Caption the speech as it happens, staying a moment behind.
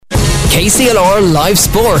KCLR Live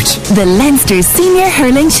Sport. The Leinster Senior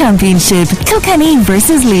Hurling Championship, Kilkenny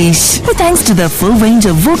versus Laois. With thanks to the full range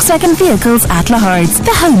of Volkswagen vehicles at Lahart's,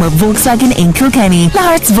 the home of Volkswagen in Kilkenny.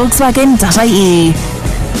 Lahart'sVolkswagen.ie.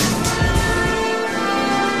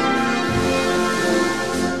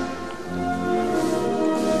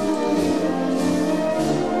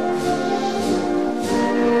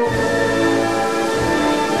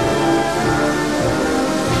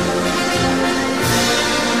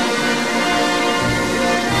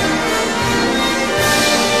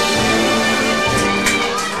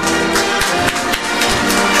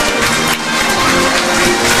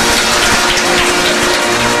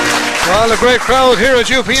 Well, a great crowd here at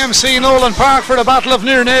UPMC Nolan Park for the battle of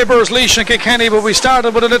near neighbours, Laois and Kilkenny, but we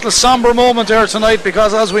started with a little sombre moment there tonight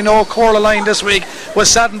because, as we know, Coraline this week was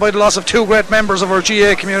saddened by the loss of two great members of our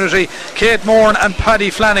GA community, Kate Moran and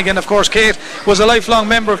Paddy Flanagan. Of course, Kate was a lifelong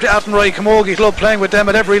member of the Athenry Camogie Club, playing with them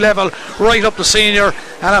at every level right up to senior,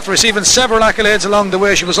 and after receiving several accolades along the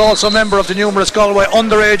way, she was also a member of the numerous Galway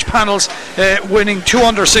underage panels, winning 2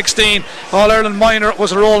 under-16 All-Ireland minor,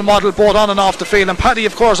 was a role model both on and off the field. And Paddy,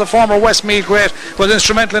 of course, a former Westmeath great, was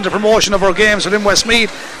instrumental in the promotion of our games within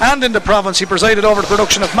Westmeath and in the province. He presided over the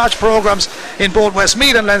production of match programmes in both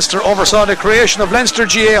Westmeath and Leinster, oversaw the creation of Leinster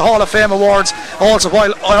GA Hall of Fame awards, also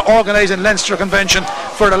while organising Leinster Convention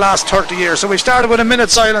for the last 30 years. So we started with a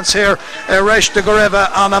minute's silence here. Resh de Goreva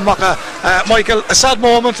and Amaka. Michael, a sad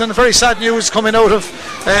moment and very sad news coming out of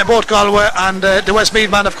both Galway and the Westmeath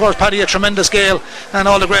man, of course, Paddy, a tremendous gale, and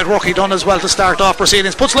all the great work he done as well to start off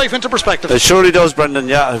proceedings. Puts life into perspective. It surely does, Brendan,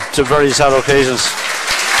 yeah, to very sad occasions.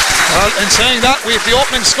 Well, in saying that, we have the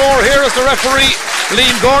opening score here as the referee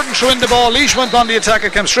Liam Gordon threw in the ball. Laois went on the attack,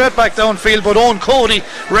 it came straight back downfield, but Owen Cody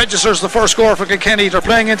registers the first score for Kilkenny. They're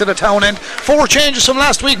playing into the town end. 4 changes from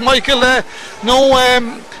last week, Michael.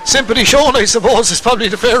 No sympathy shown, I suppose, is probably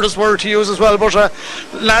the fairest word to use as well, but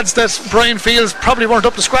lads that Brian feels probably weren't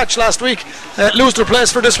up to scratch last week lose their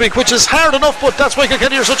place for this week, which is hard enough, but that's why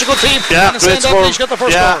Kilkenny are such a good team. Yeah, great score. Got the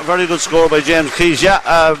first yeah, score. Very good score by James Keys.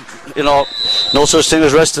 Yeah, no such thing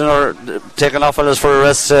as resting or taking off fellas for a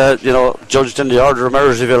rest, judged in the order of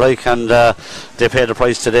merit, if you like, and they paid the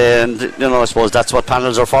price today, and I suppose that's what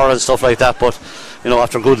panels are for and stuff like that. But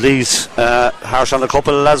after good leads, harsh on a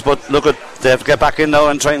couple of lads, but look, they have to get back in now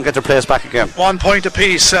and try and get their place back again. 1 point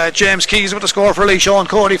apiece. James Keys with the score for Laois. Sean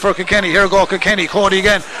Cody for Kilkenny. Here go Kilkenny. Cody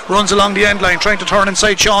again runs along the end line, trying to turn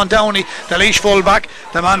inside Sean Downey, the Laois full back,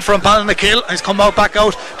 the man from Ballinakil. He's come back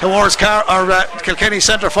out towards Kilkenny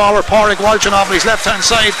centre forward Pádraig Walton off his left hand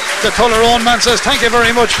side. The Tuller own man says thank you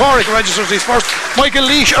very much. Pádraig registers his first. Michael,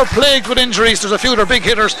 Laois are plagued with injuries. There's a few of their big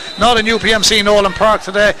hitters not in UPMC Nolan Park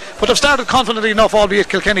today, but they've started confidently enough, albeit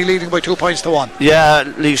Kilkenny leading by 2 points to 1. Yeah,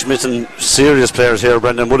 Laois missing serious players here,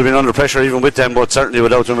 Brendan. Would have been under pressure even with them, but certainly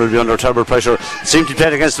without them will be under terrible pressure. Seemed to be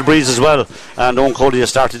playing against the breeze as well, and Owen Cody has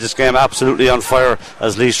started this game absolutely on fire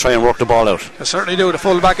as Laois try and work the ball out. They certainly do. The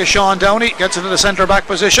full back is Sean Downey, gets into the centre back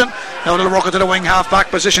position. Now they'll work into the wing half back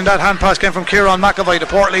position. That hand pass came from Kieran McAvoy, the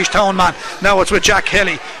Port Laois town man. Now it's with Jack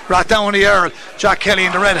Kelly, Rathdowney Earl. Jack Kelly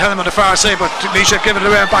in the red helmet on the far side, but Laois have given it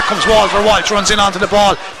away, and back comes Walter Walsh, runs in onto the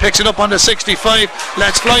ball, picks it up on the 65,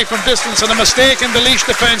 lets fly from distance, and a mistake in the Laois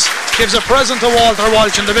defence gives a present to Walter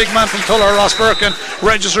Walsh, and the big man from Tuller, Ross Birkin,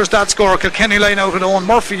 registers that score. Kilkenny line out with Owen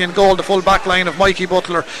Murphy in goal, the full back line of Mikey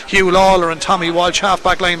Butler, Hugh Lawler and Tommy Walsh, half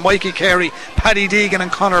back line Mikey Carey, Paddy Deegan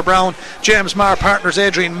and Conor Brown, James Marr partners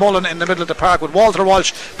Adrian Mullen in the middle of the park with Walter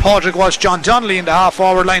Walsh, Pádraig Walsh, John Donnelly in the half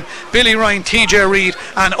forward line, Billy Ryan, TJ Reid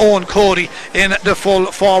and Owen Cody in the full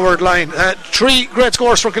forward line. 3 great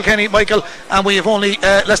scores for Kilkenny, Michael, and we have only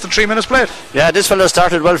less than 3 minutes played. Yeah, this fella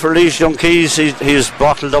started well for Laois, young Keys. He's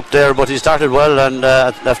bottled up there, but he started well and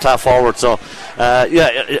left half forward. So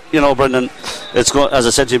Brendan, it's as I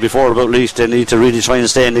said to you before about Laois, they need to really try and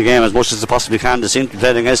stay in the game as much as they possibly can. They seem to be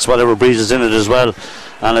playing against whatever breeze is in it as well,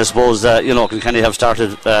 and I suppose that Kilkenny have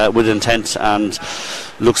started with intent, and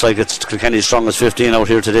looks like it's Kilkenny's strongest 15 out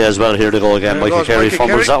here today as well. Here they go again. Mikey Carey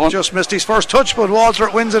fumbles that one, just missed his first touch, but Walter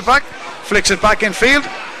wins it back, flicks it back in field,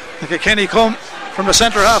 and Kilkenny come from the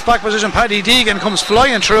centre half back position. Paddy Deegan comes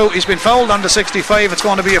flying through. He's been fouled on the 65. It's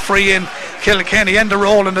going to be a free in. Kilkenny end the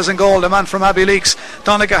Roland is in goal, the man from Abbey Leaks.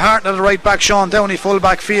 Donica Hart at the right back, Sean Downey full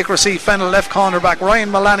back, Fiach Racine Fennell left corner back, Ryan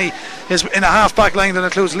Mullaney is in a half back line that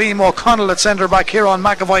includes Liam O'Connell at centre back, Kieran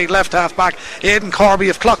McAvoy left half back, Aidan Corby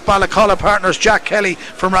of Clock Ballacalla partners Jack Kelly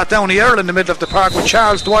from Rathdowney Earl in the middle of the park with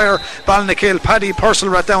Charles Dwyer, Ballinakil, Paddy Purcell,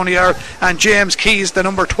 Rathdowney Earl and James Keys, the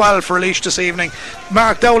number 12 for Laois this evening.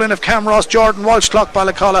 Mark Dowling of Camross, Jordan Walsh, Clock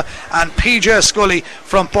Ballacalla and PJ Scully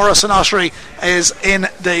from Burris and Ossery is in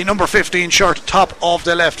the number 15 shirt, top of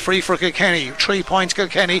the left. Free for Kilkenny, 3 points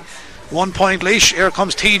Kilkenny, 1 point Laois. Here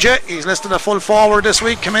comes TJ. He's listed a full forward this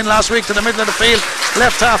week. Came in last week to the middle of the field.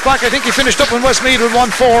 Left half back. I think he finished up in Westmeath with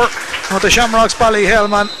 1-4. But the Shamrocks Ballyhale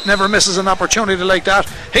man never misses an opportunity like that.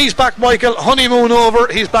 He's back, Michael. Honeymoon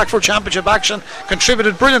over. He's back for championship action.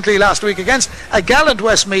 Contributed brilliantly last week against a gallant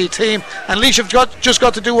Westmeath team. And Laois have just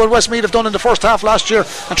got to do what Westmeath have done in the first half last year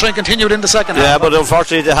and try and continue it in the second half. Yeah, but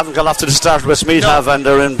unfortunately they haven't got off to the start. Westmeath have, and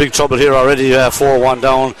they're in big trouble here already. 4-1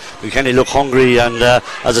 down. Kenny look hungry, and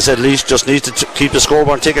as I said, Laois just needs to keep the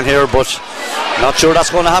scoreboard ticking here, but not sure that's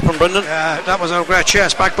going to happen, Brendan. That was a great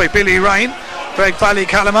chase back by Billy Ryan. Greg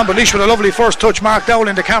Ballycalliman, but Laois with a lovely first touch. Mark Dowell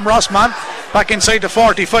into Cam Ross, man, back inside the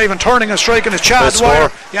 45 and turning and striking is Chad Dwyer.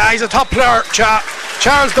 Yeah, he's a top player.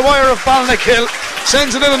 Charles Dwyer of Balnakill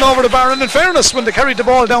sends it in and over the bar, and in fairness, when they carried the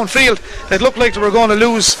ball downfield it looked like they were going to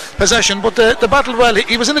lose possession, but they battled well.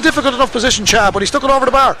 He was in a difficult enough position, Chad, but he stuck it over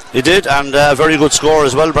the bar. He did, and a very good score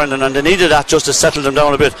as well, Brendan, and they needed that just to settle them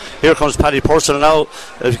down a bit. Here comes Paddy Purcell now.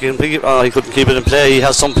 If he couldn't keep it in play. He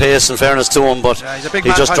has some pace, in fairness to him, but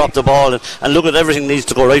he just dropped the ball, and look at everything needs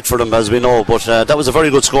to go right for them, as we know, but that was a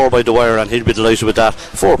very good score by Dwyer, and he'll be delighted with that.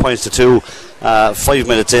 4 points to 2, 5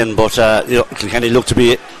 minutes in, but Kilkenny look to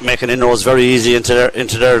be making inroads very easy into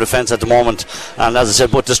their defence at the moment, and as I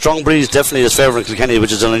said, but the strong breeze definitely is favouring Kilkenny,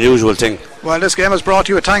 which is an unusual thing. Well, this game is brought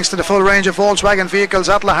to you thanks to the full range of Volkswagen vehicles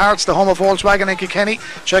at Lahart's, the home of Volkswagen in Kilkenny.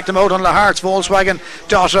 Check them out on Lahart's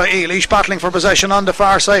Volkswagen.ie. Laois battling for possession on the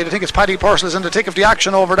far side. I think it's Paddy Purcell is in the thick of the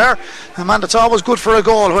action over there, and man, it's always good for a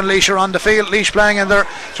goal when Laois are on the field. Laois playing in their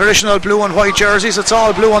traditional blue and white jerseys. It's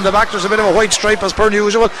all blue on the back. There's a bit of a white stripe as per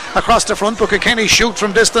usual across the front, but Kilkenny shoot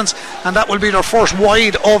from distance, and that will be their first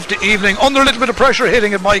wide of the evening, under a little bit of pressure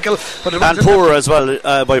hitting it, Michael, but and poor as well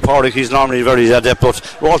by Porrick. He's normally very adept,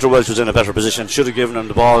 but Walter Welch was in a better position, should have given him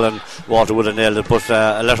the ball and Walter would have nailed it, but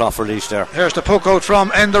a let off for Laois there. Here's the puck out from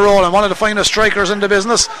Enda Rowland, one of the finest strikers in the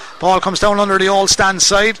business. Ball comes down under the old stand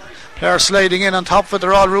side. They're sliding in on top of it.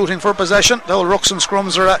 They're all rooting for possession. The old rucks and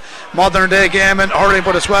scrums are a modern day game in hurry,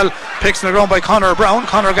 but it's well picked in the ground by Conor Brown.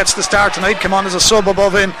 Conor gets the start tonight, come on as a sub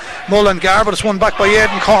above in Mullingar, but it's won back by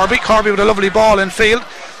Aidan Corby. Corby with a lovely ball in field.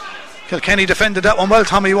 Kilkenny defended that one well.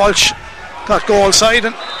 Tommy Walsh got goal side,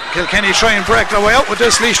 and Kilkenny try and break their way out with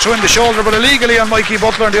this. Laois threw in the shoulder, but illegally on Mikey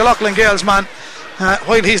Butler, and the O'Loughlin Gales man.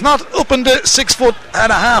 While he's not up in the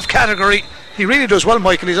 6'1.5" category, he really does well,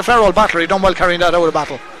 Michael. He's a fair old battler. He done well carrying that out of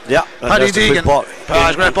battle. Yeah, Paddy Deegan.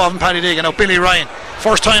 Great ball from Paddy Deegan. Now Billy Ryan,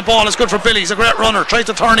 first time ball is good for Billy. He's a great runner, tries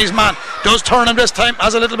to turn his man, does turn him this time,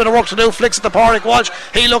 has a little bit of work to do, flicks at the Porrick Walsh.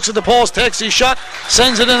 He looks at the post, takes his shot,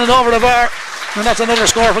 sends it in and over the bar, and that's another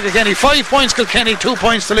score for Kilkenny. 5 points Kilkenny, 2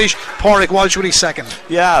 points to Laois. Porrick Walsh with his second.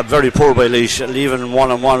 Yeah, very poor by Laois, leaving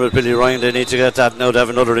 1-on-1 with Billy Ryan. They need to get that now. They have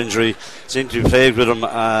another injury, seem to be plagued with him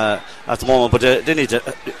at the moment, but they need to,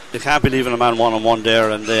 they can't be leaving a man 1-on-1 there,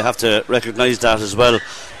 and they have to recognise that as well.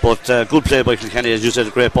 But good play by Kilkenny, as you said, a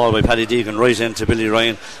great ball by Paddy Deegan right into Billy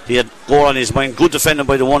Ryan. He had goal on his mind, good defending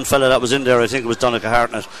by the one fella that was in there. I think it was Donncha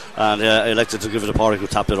Hartnett, and elected to give it to Porrick, who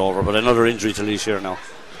tapped it over. But another injury to Laois here now.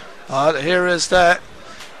 Here is the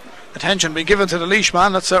attention being given to the Laois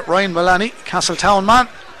man. That's Ryan Mullaney, Castletown man,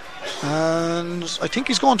 and I think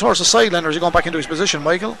he's going towards the sideline, or is he going back into his position,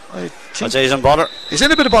 Michael? I'd say he's in bother. He's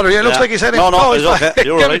in a bit of bother. Yeah, looks like he's heading. No, he's okay.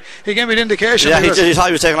 You're right. He gave me the indication. Yeah, he thought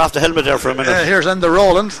he was taking off the helmet there for a minute. Here's Enda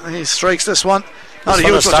Rowland. He strikes this one. Not a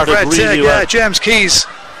huge one. Great take. Well. James Keys,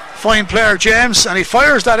 fine player, James, and he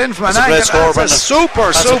fires that in from an angle. That's a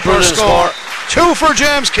super score. 2 for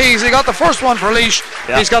James Keys. He got the first one for Laois.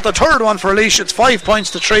 Yeah. He's got the third one for Laois. It's 5 points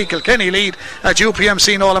to 3. Kilkenny lead at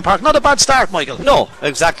UPMC Nolan Park. Not a bad start, Michael. No,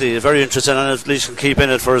 exactly. Very interesting, and if Laois can keep in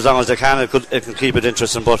it for as long as they can, it can keep it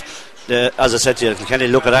interesting. But as I said to you, Kilkenny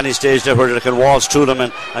look at any stage there where they can waltz through them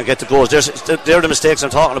and get the goals. They're the mistakes I'm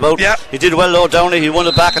talking about. Yeah. He did well though, Downey. He won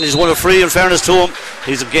it back, and he's won it free, in fairness to him.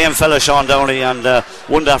 He's a game fella, Sean Downey, and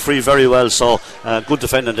won that free very well. So good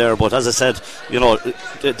defending there. But as I said, you know,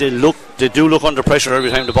 they do look under pressure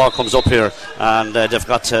every time the ball comes up here, and they've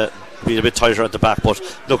got to be a bit tighter at the back. But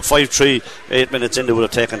look, 5-3, 8 minutes in, they would have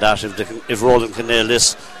taken that. If Rowland can nail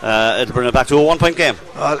this, it'll bring it back to a 1 point game.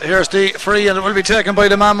 Well, here's the free, and it will be taken by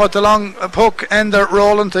the man with the long puck, Enda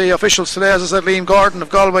Rowland. The officials today, as I said, Liam Gordon of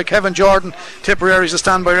Galway, Kevin Jordan, Tipperary's the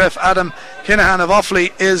standby ref, Adam Kinahan of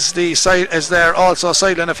Offaly is there also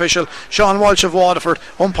sideline official, Sean Walsh of Waterford,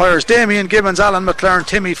 umpires Damien Gibbons, Alan McLaren,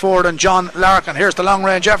 Timmy Ford and John Larkin. Here's the long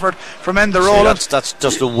range effort from Enda Rowland. That's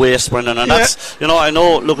just a waste, Brendan, and that's, you know, I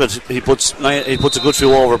know, look at, he puts a good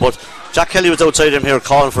few over, but Jack Kelly was outside him here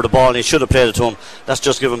calling for the ball, and he should have played it to him. That's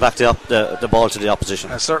just giving back the ball to the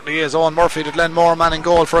opposition. It certainly is. Owen Murphy to Glenmore, man in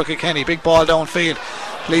goal for Kilkenny. Big ball downfield.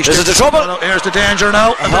 Laois Is it the trouble? Here's the danger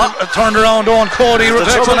now. Turned around on Cody,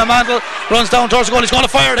 reflects on the mantle, runs down towards the goal. He's going to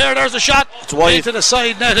fire there. There's the shot. It's wide. Into the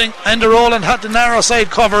side netting. Enda Rowland had the narrow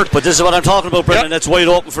side covered. But this is what I'm talking about, Brendan. It's wide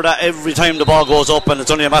open for that every time the ball goes up, and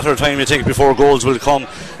it's only a matter of time, you think, before goals will come.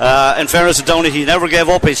 In fairness to Downey, he never gave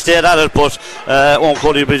up. He stayed at it, but Owen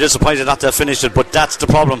Cody would be disappointed not to have finished it. But that's the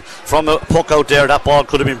problem. From a puck out there, that ball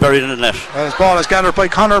could have been buried in the net. Well, his ball is gathered by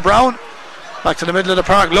Conor Brown. Back to the middle of the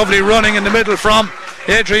park. Lovely running in the middle from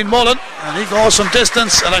Adrian Mullen, and he goes some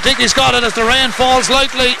distance, and I think he's got it as the rain falls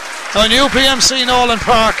lightly on UPMC Nolan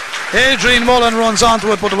Park. Adrian Mullen runs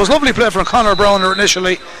onto it, but it was lovely play from Conor Brown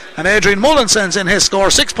initially, and Adrian Mullen sends in his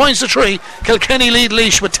score. 6 points to 3. Kilkenny lead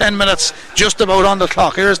Laois with 10 minutes just about on the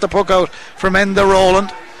clock. Here's the puck out from Enda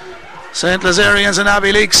Rowland. St. Lazarians and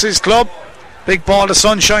Abbey Leaks, his club. Big ball, the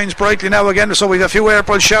sun shines brightly now again, so we've a few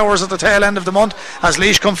April showers at the tail end of the month as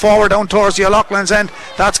Laois come forward down towards the O'Loughlin's end.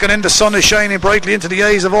 That's gone in, the sun is shining brightly into the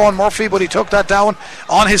eyes of Owen Murphy, but he took that down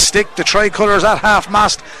on his stick. The tricolours at half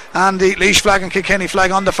mast and the Laois flag and Kilkenny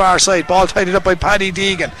flag on the far side. Ball tidied up by Paddy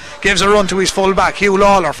Deegan, gives a run to his full back Hugh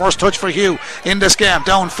Lawler. First touch for Hugh in this game,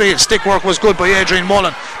 downfield. Stick work was good by Adrian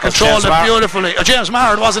Mullen, controlled it beautifully. James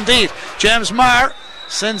Marr it was indeed. James Marr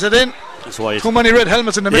sends it in. Too many red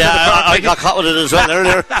helmets in the middle of the park. I got caught with it as well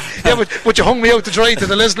earlier. Yeah, but you hung me out to dry to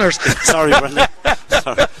the listeners. Sorry, Brendan.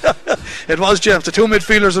 Sorry. It was James, the two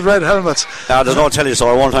midfielders with red helmets. There's no telly, so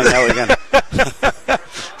I won't hang out again.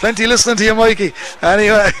 Plenty listening to you, Mikey.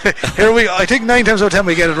 Anyway, here I think 9 times out of 10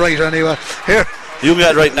 we get it right anyway. Here. You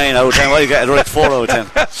get it right 9 out of 10. I get it right 4 out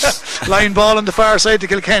of 10. Line ball on the far side to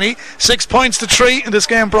Kilkenny. 6 points to 3 in this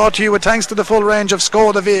game, brought to you with thanks to the full range of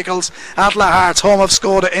Skoda vehicles at Lahart's, home of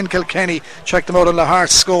Skoda in Kilkenny. Check them out on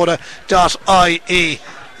lahartskoda.ie.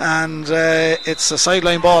 And it's a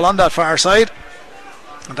sideline ball on that far side.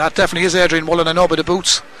 And that definitely is Adrian Mullen, I know, by the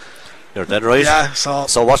boots. You're dead right. Yeah, so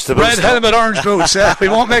watch the boots. Red helmet, orange boots. Yeah, we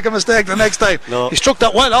won't make a mistake the next time. No. He struck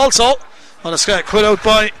that well also. On a quit out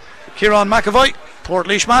by Kieran McAvoy, Port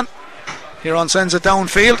Laois man. Kieran sends it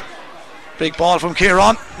downfield. Big ball from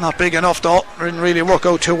Kieran. Not big enough though. Didn't really work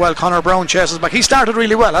out too well. Conor Brown chases back. He started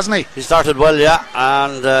really well, hasn't he? He started well, yeah.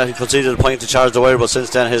 And he conceded a point to charge the wire, but since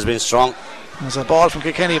then he's been strong. There's a ball from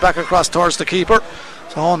Kilkenny back across towards the keeper.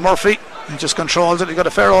 So Owen Murphy, he just controls it. He got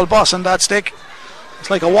a fair old boss in that stick. It's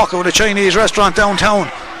like a walk out of a Chinese restaurant downtown.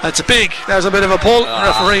 That's big. There's a bit of a pull. The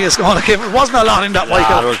referee is going to give it. Wasn't a lot in that,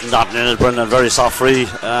 Michael. There was nothing in it, Brendan. Very soft free.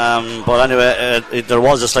 But anyway, there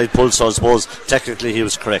was a slight pull, so I suppose technically he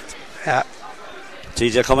was correct. Yeah.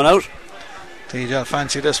 TJ coming out. TJ will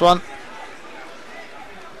fancy this one.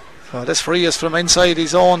 So this free is from inside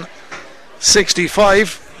his own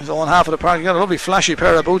 65. His own half of the park. He got a lovely flashy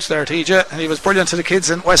pair of boots there, TJ, and he was brilliant to the kids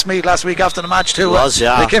in Westmeath last week after the match too. He was,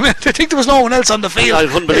 yeah. They came in. I think there was no one else on the field. I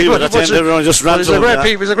couldn't believe it. Everyone just ran to him.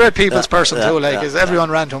 He's a great people's person too. Everyone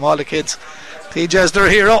ran to him, all the kids. TJ's their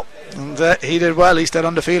hero, and he did well. He stayed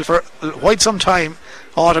on the field for quite some time,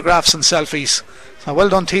 autographs and selfies. So well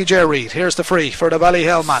done, TJ Reid. Here's the free for the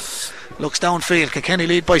Ballyhale man. Looks downfield. Kilkenny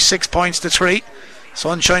lead by 6 points to 3.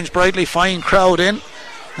 Sun shines brightly. Fine crowd in.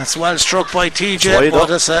 That's well struck by TJ. But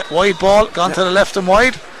it's a wide ball gone to the left and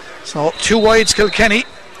wide. So 2 wides Kilkenny.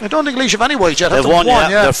 I don't think Laois have any wides yet. They've won, yeah.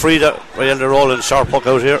 They're free to roll and sharp puck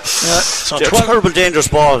out here. Yeah. So terrible dangerous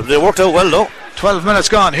ball. They worked out well though. 12 minutes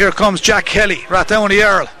gone. Here comes Jack Kelly. Right down the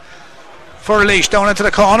Earl for Laois down into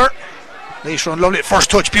the corner. Laois run lovely.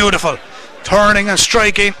 First touch beautiful. Turning and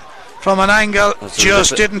striking from an angle,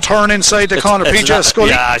 just didn't turn inside the corner. PJ Scully.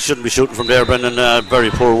 Yeah, I shouldn't be shooting from there, Brendan. Very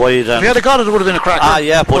poor wide. If he had got it, it would have been a cracker.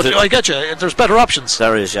 Yeah, but I get you. There's better options.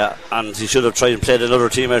 There is, yeah. And he should have tried and played another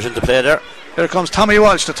teammate into play there. Here comes Tommy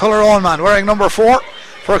Walsh, the Tullaroan man, wearing number 4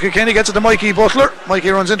 for Kilkenny. Gets it to Mikey Butler. Mikey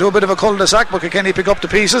runs into a bit of a cul-de-sac, but Kilkenny pick up the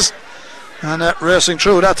pieces. And racing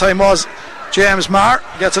through that time was James Marr.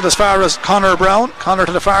 Gets it as far as Conor Brown. Conor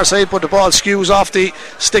to the far side, but the ball skews off the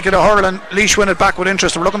stick of the hurl, and Laois win it back with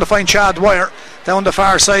interest. We're looking to find Chad Dwyer down the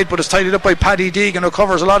far side, but it's tidied up by Paddy Deegan, who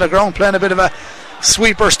covers a lot of ground, playing a bit of a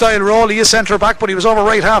sweeper style role. He is centre back, but he was over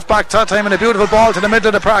right half back that time, and a beautiful ball to the middle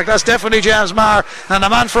of the park. That's definitely James Marr, and the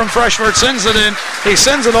man from Freshford sends it in. He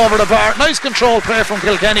sends it over the bar. Nice control play from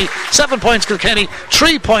Kilkenny. 7 points Kilkenny,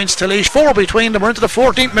 3 points to Laois, 4 between them. We're into the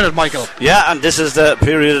 14th minute, Michael. Yeah, and this is the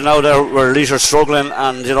period now there where Laois are struggling,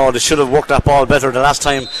 and you know they should have worked that ball better the last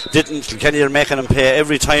time. Didn't. Kilkenny are making them pay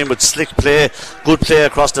every time with slick play, good play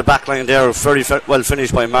across the back line there. Very well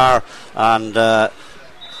finished by Marr, and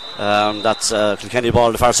That's Kilkenny ball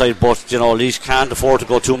on the far side, but Laois can't afford to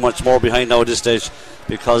go too much more behind now at this stage,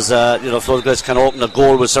 because Floodgates can open. The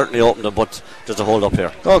goal will certainly open it, but there's a hold up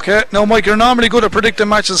here. Okay, now Mike, you're normally good at predicting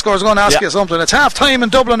matches scores. I'm going to ask you something. It's half time in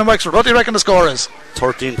Dublin and Wexford. What do you reckon the score is?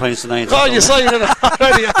 13 points to 9. Oh, you cited it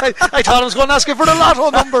already. I thought I was going to ask you for the lotto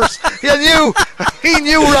numbers. He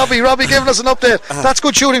knew Robbie giving us an update. That's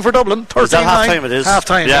good shooting for Dublin. 13-9. Is that half time? It is half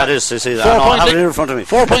time. Yeah, it is. I see that. I have it here in front of me.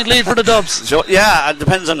 4-point lead for the Dubs. So, it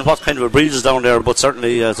depends on what kind of a breeze is down there, but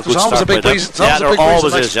certainly it's a good start. Always a big breeze. There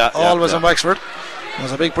always is. Always in Wexford. There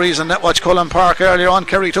was a big breeze in Netwatch Cullen Park earlier on.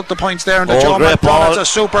 Kerry took the points there in the Joe McDonald's. A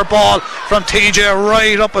super ball from TJ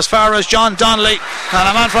right up as far as John Donnelly, and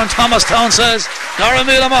a man from Thomastown says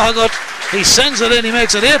Garamila Mahagut. He sends it in. He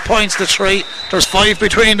makes it 8 points to 3. There's 5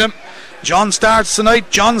 between them. John starts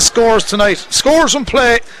tonight. John scores tonight. Scores from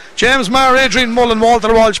play: James Maher, Adrian Mullen,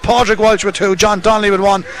 Walter Walsh, Padraig Walsh with 2, John Donnelly with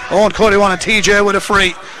 1, Owen Cody 1, and TJ with a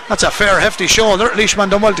free. That's a fair hefty shoulder. Leishman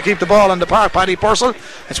done well to keep the ball on the park. Paddy Purcell.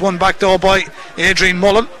 It's won back though by Adrian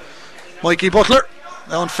Mullen. Mikey Butler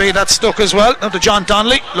downfield, that's stuck as well. Now to John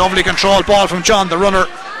Donnelly. Lovely control ball from John, the runner.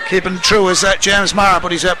 Keeping true is James Maher,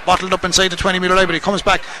 but he's bottled up inside the 20 metre line, but he comes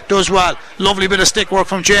back, does well. Lovely bit of stick work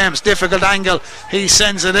from James. Difficult angle. He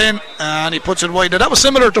sends it in and he puts it wide. Now, that was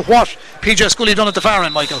similar to what PJ Scully done at the far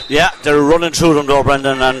end, Michael. Yeah, they're running through them though,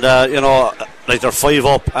 Brendan, and they're 5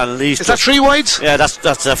 up and Laois. Is that 3 wides? Yeah, that's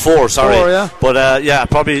 4, sorry. 4, yeah. But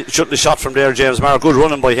probably shouldn't have shot from there, James Maher. Good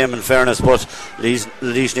running by him in fairness, but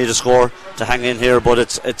Laois need a score to hang in here, but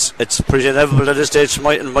it's pretty inevitable at this stage.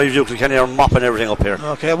 In my view, Kilkenny are mopping everything up here.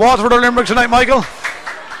 Okay, Waterford or Limerick tonight, Michael?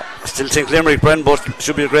 I still think Limerick, Bren, but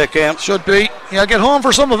should be a great game. Should be. Yeah, get home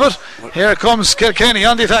for some of it. Here comes Kilkenny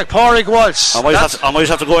on the attack. Padraig Walsh. I might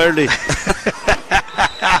have to go early.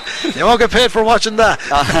 You won't get paid for watching that.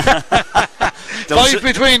 5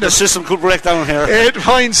 between them. The system could break down here. 8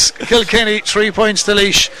 points Kilkenny, 3 points to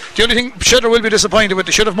Laois. The only thing Shudder will be disappointed with,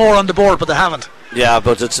 they should have more on the board, but they haven't. Yeah,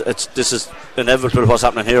 but this is inevitable what's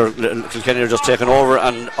happening here. Kilkenny are just taking over,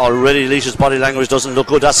 and already Laois's body language doesn't look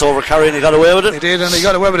good. That's over Kerry, and he got away with it. He did, and he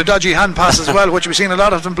got away with a dodgy hand pass as well, which we've seen a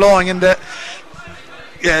lot of them blowing in the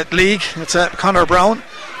league. It's Conor Brown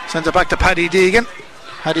sends it back to Paddy Deegan.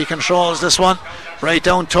 Paddy controls this one right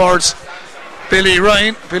down towards Billy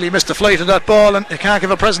Ryan. Billy missed the flight of that ball, and he can't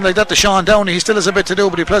give a present like that to Sean Downey. He still has a bit to do,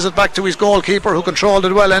 but he plays it back to his goalkeeper, who controlled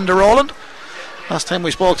it well, Enda Rowland. Last time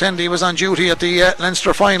we spoke to Enda, he was on duty at the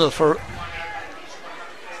Leinster final for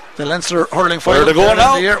the Leinster hurling final. Where they go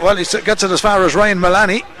now? Well, he gets it as far as Ryan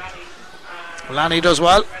Mullaney. Mullaney does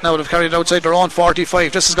well. Now they've carried it outside their own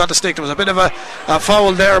 45. This has got to stick. There was a bit of a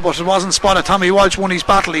foul there, but it wasn't spotted. Tommy Walsh won his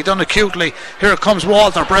battle. He done it cutely. Here comes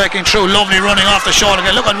Walter breaking through. Lovely running off the shoulder.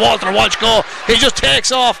 Look at Walter Walsh go. He just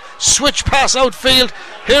takes off. Switch pass outfield.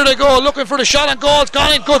 Here they go, looking for the shot, and goal. It's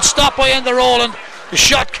gone in. Good stop by Enda Rowland. The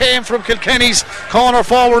shot came from Kilkenny's corner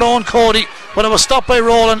forward, Owen Cody, but it was stopped by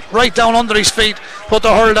Rowland right down under his feet. Put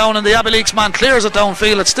the hurl down, and the Abbeyleix man clears it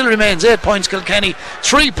downfield. It still remains 8 points Kilkenny,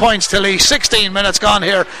 3 points to Laois. 16 minutes gone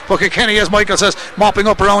here, but Kilkenny, as Michael says, mopping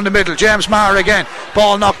up around the middle. James Maher again,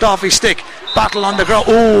 ball knocked off his stick, battle on the ground.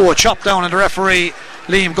 A chop down, and the referee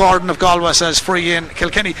Liam Gordon of Galway says free in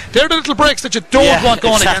Kilkenny. They're the little breaks that you don't want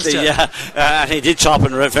going against you. Yeah, he did chop,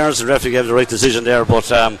 and in fairness, the referee gave the right decision there,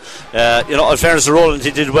 but in fairness to Rowland, he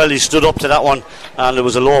did well. He stood up to that one, and it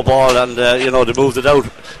was a low ball, and they moved it out,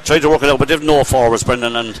 tried to work it out, but they've no forwards,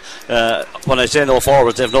 Brendan, and when I say no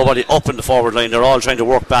forwards, they've nobody up in the forward line. They're all trying to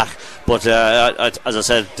work back, but as I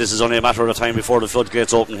said, this is only a matter of time before the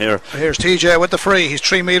floodgates open here. Here's TJ with the free. He's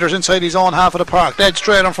 3 metres inside his own half of the park, dead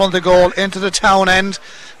straight in front of the goal, into the town end.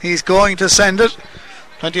 He's going to send it.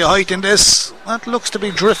 Plenty of height in this. That looks to be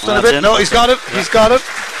drifting a bit. No, he's got it. He's got it.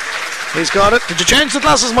 Did you change the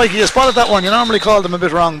glasses, Mikey? You spotted that one. You normally called them a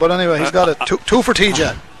bit wrong, but anyway, he's got it. Two for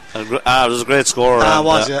TJ. It was a great score.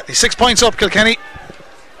 He's 6 points up, Kilkenny.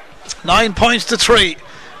 9 points to 3.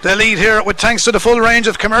 The lead here, with thanks to the full range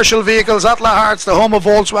of commercial vehicles at Lahart's, the home of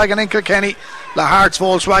Volkswagen in Kilkenny. Lahart's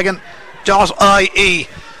Volkswagen.ie.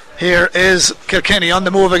 Here is Kilkenny on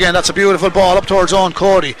the move again. That's a beautiful ball up towards Owen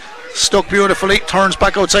Cody. Stuck beautifully. Turns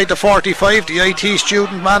back outside the 45. The IT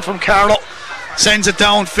student man from Carlow sends it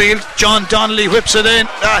downfield. John Donnelly whips it in.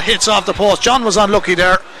 That hits off the post. John was unlucky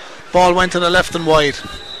there. Ball went to the left and wide.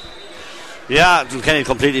 Yeah, Kilkenny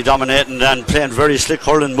completely dominating and playing very slick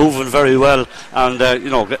hurling, moving very well, and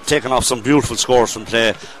taking off some beautiful scores from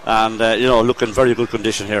play, and looking very good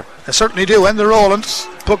condition here. They certainly do. Enda Rowland,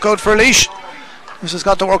 puck out for Laois. This has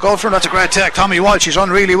got to work out for him. That's a great take. Tommy Walsh, he's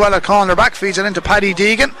run really well at corner back. Feeds it into Paddy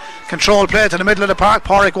Deegan. Control play to the middle of the park.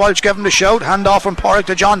 Pádraig Walsh gave him the shout. Hand off from Pádraig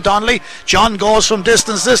to John Donnelly. John goes from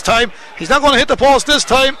distance this time. He's not going to hit the post this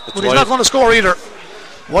time, but he's not going to score either.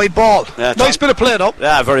 Wide ball. Yeah, nice bit of play though.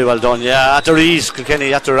 Yeah, very well done. Yeah, at their ease,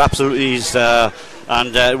 Kilkenny at their absolute ease.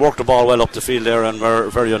 And worked the ball well up the field there, and we're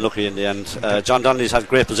very unlucky in the end. John Donnelly's had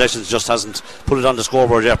great possessions, just hasn't put it on the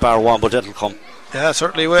scoreboard yet, bar one, but it'll come. Yeah,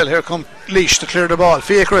 certainly will. Here come Laois to clear the ball.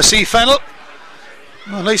 Fiacre C. Fennell.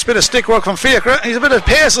 A nice bit of stick work from Fiacre. He's a bit of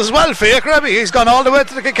pace as well, Fiacre. He's gone all the way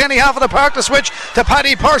to the Kilkenny half of the park to switch to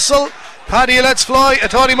Paddy Purcell. Paddy lets fly. I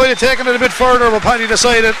thought he might have taken it a bit further, but Paddy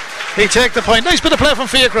decided he'd take the point. Nice bit of play from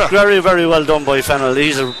Fiacre. Very, very well done by Fennell.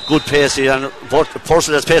 He's a good pacey, and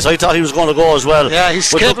Purcell has pace. I thought he was going to go as well. Yeah, he's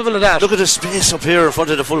capable of that. Look at the space up here in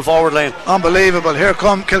front of the full forward line. Unbelievable. Here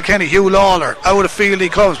come Kilkenny. Hugh Lawler. Out of field he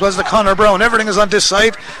comes. Was the Conor Brown. Everything is on this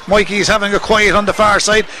side. Mikey's having a quiet on the far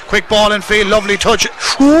side. Quick ball in field. Lovely touch.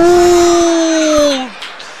 Ooh!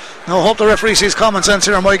 Now I hope the referee sees common sense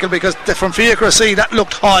here, Michael, because from Fiacre C that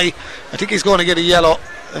looked high. I think he's going to get a yellow.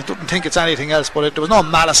 I don't think it's anything else, but there was no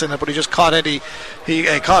malice in it, but he just caught Eddie. He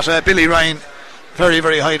caught Billy Ryan very,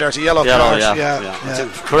 very high there. It's a yellow card. Yeah.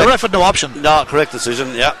 The ref had no option. No, correct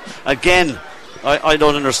decision. Yeah. Again, I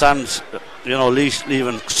don't understand. Laois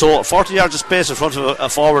leaving so 40 yards of space in front of a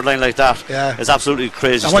forward line like that is absolutely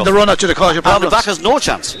crazy. And when they run at you, they cause you problems. And the back has no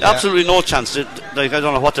chance, absolutely no chance. I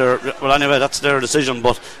don't know what they're. Well, anyway, that's their decision,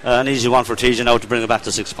 but an easy one for TJ now to bring it back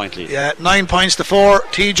to 6 point lead. Yeah, 9 points to 4.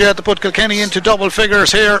 TJ to put Kilkenny into double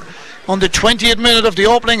figures here on the 20th minute of the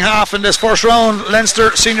opening half in this first round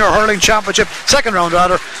Leinster Senior Hurling Championship, second round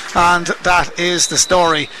rather, and that is the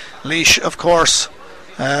story. Laois, of course.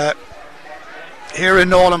 Here in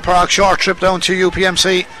Nolan Park, short trip down to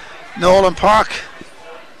UPMC Nolan Park,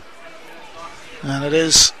 and it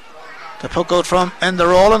is the puck out from Enda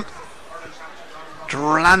Rowland,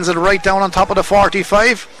 lands it right down on top of the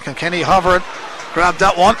 45. Kilkenny hovered, grabbed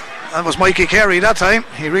that one. That was Mikey Carey that time.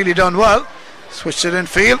 He really done well. Switched it in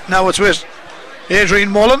field. Now it's with Adrian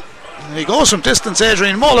Mullen, and he goes from distance.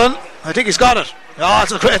 Adrian Mullen, I think he's got it. Oh,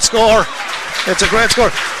 it's a great score. It's a great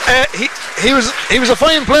score. He was a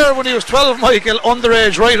fine player when he was 12, Michael,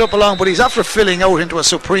 underage right up along, but he's after filling out into a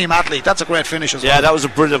supreme athlete. That's a great finish as well. Yeah, that was a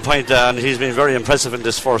brilliant point, and he's been very impressive in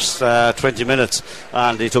this first 20 minutes,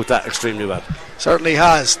 and he took that extremely well. Certainly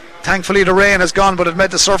has. Thankfully the rain has gone, but it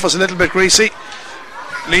made the surface a little bit greasy.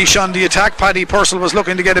 Laois on the attack. Paddy Purcell was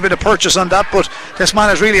looking to get a bit of purchase on that, but this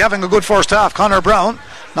man is really having a good first half. Conor Brown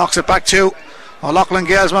knocks it back to Lachlan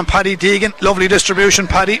Galesman. Paddy Deegan, lovely distribution.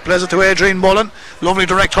 Paddy plays it to Adrian Mullen. Lovely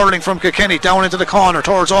direct hurling from Kilkenny down into the corner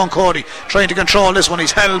towards Owen Cody, trying to control this one.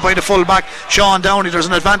 He's held by the full back Sean Downey. There's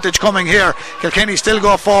an advantage coming here. Kilkenny still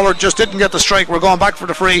go forward, just didn't get the strike. We're going back for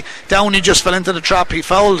the free. Downey just fell into the trap. He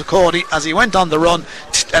fouled Cody as he went on the run.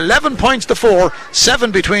 11 points to 4,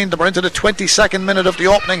 7 between them. We're into the 22nd minute of the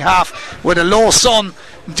opening half with a low sun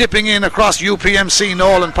dipping in across UPMC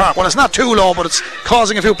Nolan Park. Well, it's not too low, but it's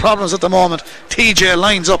causing a few problems at the moment. TJ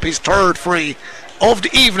lines up his third free of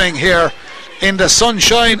the evening here in the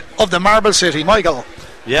sunshine of the Marble City. Michael.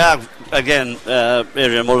 Yeah, again,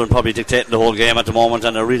 Adrian Mullen probably dictating the whole game at the moment,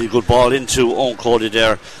 and a really good ball into Owen Cody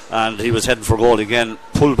there, and he was heading for goal again,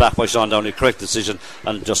 pulled back by Sean Downey. Correct decision,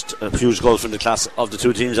 and just a huge goal from the class of the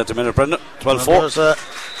two teams at the minute. Brendan, 12-4.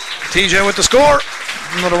 TJ with the score.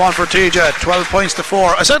 Another one for TJ. 12 points to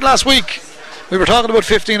 4. I said last week we were talking about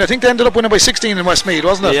 15. I think they ended up winning by 16 in Westmeath,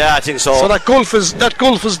 wasn't it? Yeah, I think so. So that gulf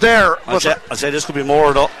is there. I'd say this could be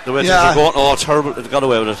more though. The way things are going. Oh, terrible! It got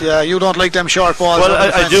away with it. Yeah, you don't like them short balls.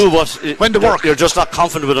 Well, I do, but when to work, you're just not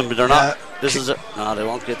confident with them. They're not. This is it. No, they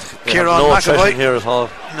won't get. Kieran no McAvoy here at all.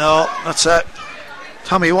 No, that's it.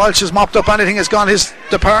 Tommy Walsh has mopped up anything has gone his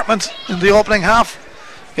department in the opening half.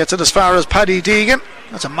 Gets it as far as Paddy Deegan.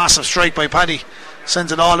 That's a massive strike by Paddy.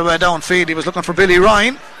 Sends it all the way downfield. He was looking for Billy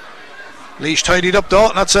Ryan. Laois tidied up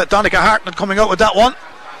though. That's it. Donica Hartnett coming out with that one.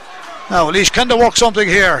 Now Laois can they work something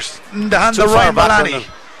here in the hand of Ryan Mullaney.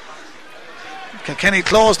 Kilkenny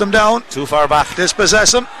closed them down. Too far back.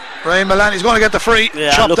 Dispossess him. Ryan Mullaney's going to get the free.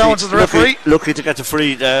 Chop down to the referee. Lucky to get the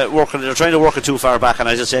free. They're trying to work it too far back, and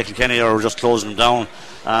I just say Kilkenny are just closing them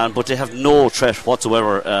down. But they have no threat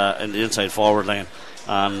whatsoever in the inside forward line.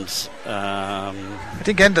 And I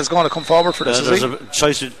think Enda's going to come forward for this. There's a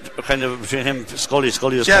choice kind of between him, Scully is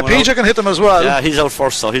PJ can hit them as well. Yeah, he's out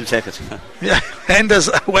first, so he'll take it. Yeah, Enda's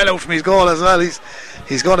well out from his goal as well.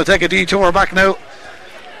 He's going to take a detour back now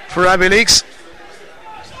for Abbey Leaks.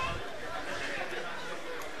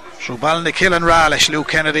 So Ballinakillen Raleigh, Luke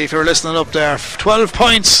Kennedy, if you're listening up there. 12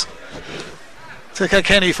 points to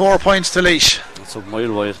Kilkenny, 4 points to Laois. That's a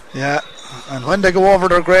mile wide. Yeah, And when they go over,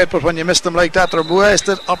 they're great, but when you miss them like that, they're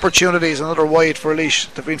wasted opportunities. Another wide for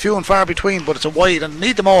Laois. They've been few and far between, but it's a wide and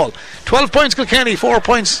need them all. 12 points Kilkenny, 4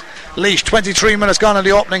 points Laois. 23 minutes gone in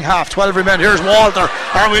the opening half. 12 remain. Here's Walter.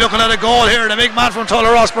 Are we looking at a goal here? The big man from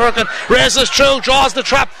Tulleross Birkin races through, draws the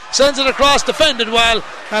trap, sends it across, defended well,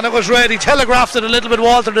 and it was ready. Telegraphed it a little bit.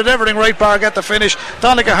 Walter did everything right, bar get the finish.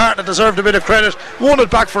 Donica Hartnett deserved a bit of credit. Won it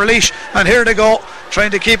back for Laois, and here they go,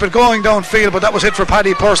 trying to keep it going downfield, but that was hit for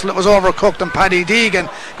Paddy Purcell. It was overcooked, and Paddy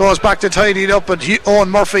Deegan goes back to tidy it up, and Owen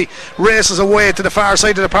Murphy races away to the far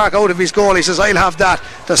side of the park out of his goal. He says, I'll have that.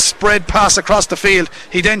 The spread pass across the field.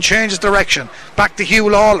 He then changes direction back to Hugh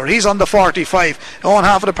Lawler. He's on the 45, own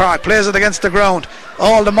half of the park, plays it against the ground.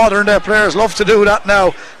 All the modern day players love to do that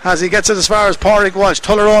now as he gets it as far as Pádraig Walsh.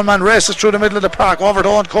 Tullaroan man races through the middle of the park over to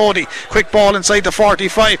Owen Cody. Quick ball inside the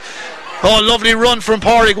 45. Oh, lovely run from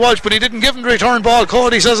Pádraig Walsh, but he didn't give him the return ball.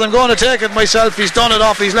 Cody says, I'm going to take it myself. He's done it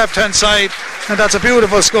off his left hand side, and that's a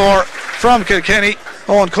beautiful score from Kilkenny.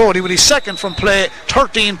 Owen Cody with his second from play.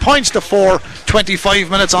 13 points to 4.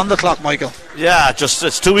 25 minutes on the clock, Michael. Yeah, just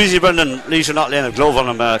it's too easy, Brendan. Laois are not laying a glove on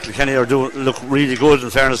him. Kilkenny are look really good,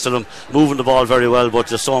 in fairness to them, moving the ball very well, but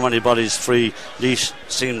there's so many bodies free. Laois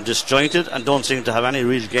seem disjointed and don't seem to have any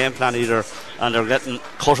real game plan either, and they're getting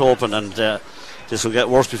cut open, and this will get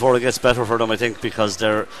worse before it gets better for them, I think, because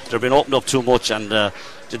they're being opened up too much, and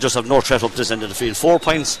they just have no threat up this end of the field. 4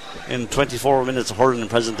 points in 24 minutes of hurling in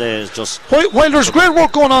present day is just... While there's great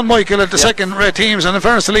work going on, Michael, at the second rate teams, and in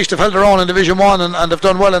fairness to Laois, they've held their own in Division 1 and they've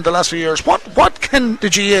done well in the last few years. What can the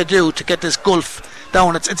GA do to get this gulf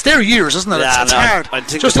down? It's their years, isn't it? Yeah, it's hard.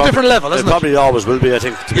 Just a different level, isn't it? It probably always will be, I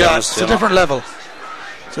think, to be honest. It's a different level.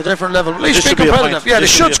 It's a different level. Laois be competitive. Yeah, they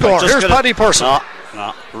should score. Here's Paddy Purcell.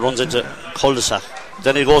 No, runs into cul-de-sac.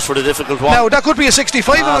 Then he goes for the difficult one. Now that could be a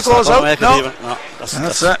 65 and it goes out. No,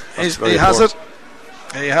 that's it. He has it.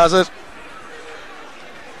 He has it.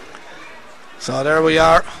 So there we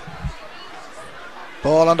are.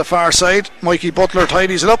 Ball on the far side. Mikey Butler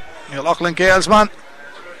tidies it up. Lachlan Gales man.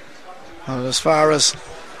 And as far as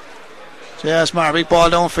J.S. Marvick, ball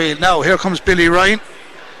downfield. Now here comes Billy Ryan.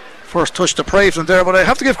 First touch to pray from there, but I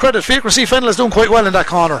have to give credit. Fiacre Fennell's doing quite well in that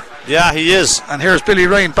corner. Yeah, he is. And here's Billy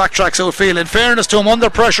Ryan, backtracks outfield. In fairness to him, under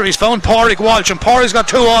pressure, he's found Pádraig Walsh, and Pádraig's got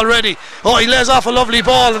 2 already. Oh, he lays off a lovely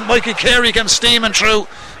ball, and Mikey Carey came steaming through.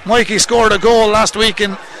 Mikey scored a goal last week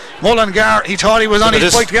in Mullingar. He thought he was on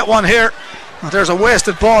his bike to get one here. And there's a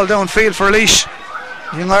wasted ball downfield for Laois.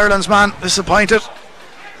 Young Ireland's man disappointed.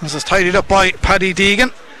 This is tidied up by Paddy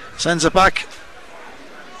Deegan. Sends it back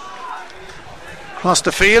across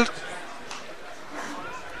the field,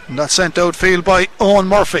 and that's sent outfield by Owen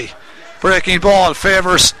Murphy. Breaking ball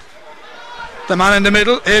favours the man in the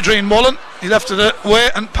middle, Adrian Mullen. He left it away,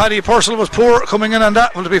 and Paddy Purcell was poor coming in on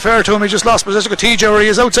that. Well, to be fair to him, he just lost possession with TJ, where he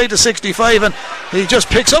is outside the 65, and he just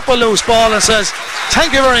picks up a loose ball and says,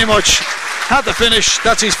 thank you very much. Had the finish.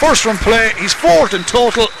 That's his first from play. He's 4th in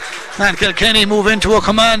total, and Kilkenny move into a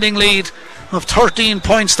commanding lead of 13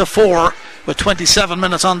 points to 4 with 27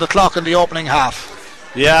 minutes on the clock in the opening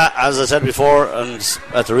half. Yeah, as I said before, and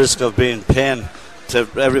at the risk of being pain to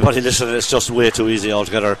everybody listening, it's just way too easy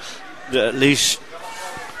altogether. Laois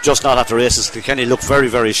just not at the races. Kilkenny look very,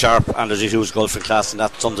 very sharp, and there's a huge golfing class, and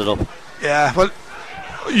that sums it up. Yeah, well,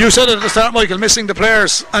 you said it at the start, Michael, missing the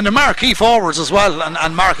players and the marquee forwards as well,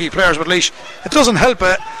 and marquee players with Laois. It doesn't help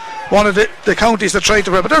one of the counties that tried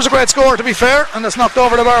to play, but there's a great score, to be fair, and it's knocked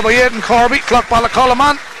over the bar by Aidan Corby. Clock ball at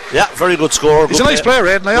Coleman. Yeah, very good score. He's a nice player,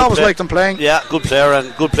 Aidan. I always liked him playing. Yeah, good player,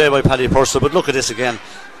 and good play by Paddy Purcell. But look at this again.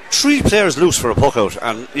 3 players loose for a puck out,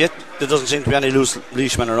 and yet there doesn't seem to be any loose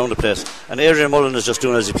Laois men around the place. And Adrian Mullen is just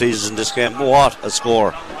doing as he pleases in this game. What a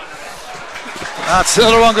score. That's the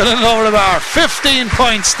other one going over the bar. 15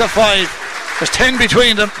 points to 5. There's 10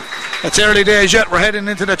 between them. It's early days yet. We're heading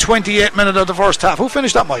into the 28th minute of the first half. Who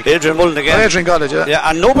finished that, Mike? Adrian Mullen again. Adrian got it, yeah. Yeah,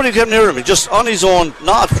 and nobody came near him. He just on his own,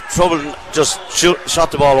 not trouble, just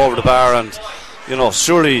shot the ball over the bar, and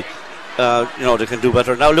surely they can do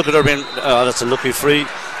better. Now look at her being that's a lucky free,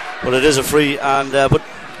 but it is a free, and but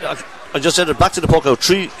I just said it, back to the puck out.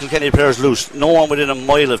 3 Kilkenny players loose, no one within a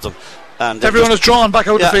mile of them, and everyone is drawn back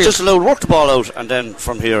out the field. Just allowed work the ball out, and then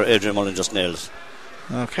from here Adrian Mullen just nailed it.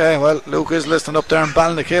 Okay, well, Luke is listening up there in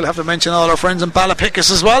Ballinakil. Have to mention all our friends in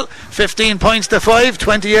Ballapickus as well. 15 points to 5,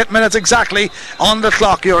 28 minutes exactly on the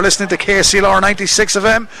clock. You're listening to KCLR 96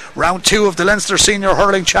 FM, round 2 of the Leinster Senior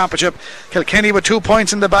Hurling Championship. Kilkenny with 2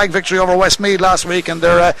 points in the bag, victory over Westmeath last week, and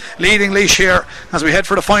they're leading Laois here as we head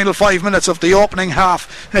for the final 5 minutes of the opening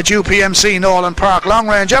half at UPMC Nolan Park. Long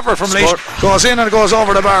range effort from Laois, goes in and goes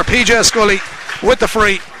over the bar. PJ Scully with the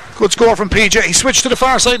free. Good score from PJ. He switched to the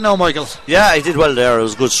far side now, Michael. Yeah, he did well there. It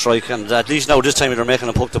was a good strike, and at least now this time they're making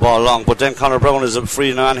him hook the ball along. But then Conor Brown is a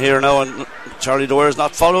free man here now, and Charlie Dwyer is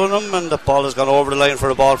not following him, and the ball has gone over the line for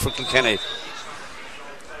a ball for Kilkenny.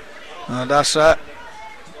 And that's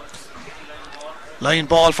line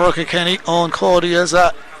ball for Kilkenny. Owen Cody is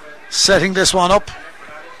setting this one up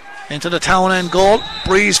into the town end goal.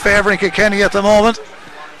 Breeze favouring Kilkenny at the moment.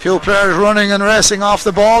 Few players running and racing off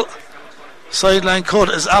the ball. Sideline cut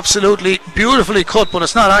is absolutely beautifully cut, but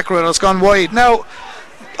it's not accurate. It's gone wide. Now,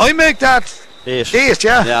 I make that 8,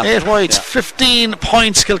 yeah. 8 wide. Yeah. 15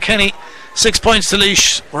 points Kilkenny, 6 points to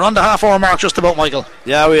Laois. We're on the half-hour mark just about, Michael.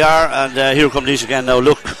 Yeah, we are, and here come Laois again now.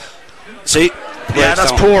 Look, see? Yeah,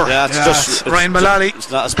 that's poor. Yeah, it's Ryan Mullally.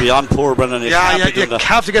 It's beyond poor, Brendan. You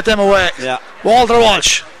have to get them away. Yeah. Walter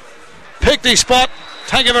Walsh, pick the spot.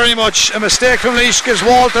 Thank you very much. A mistake from Laois gives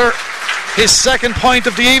Walter his second point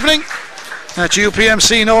of the evening at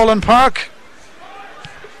UPMC Nolan Park.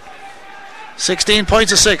 16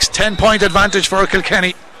 points to 6, 10 point advantage for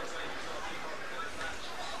Kilkenny.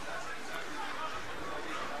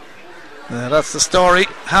 That's the story.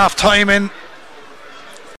 Half time in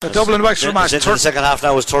the Dublin Wexford match. The second half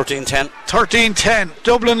now is 13-10. 13-10.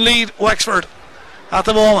 Dublin lead Wexford at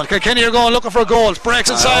the moment. Kilkenny are going looking for goals. Breaks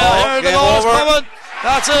inside. Here the goal is coming.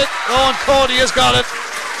 That's it. Owen Cody has got it.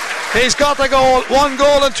 He's got the goal. 1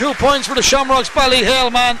 goal and 2 points for the Shamrocks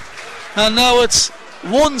Ballyhale man. And now it's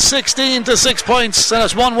 1-16 to 6 points. And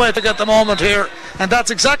it's one way to get the moment here. And that's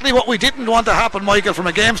exactly what we didn't want to happen, Michael, from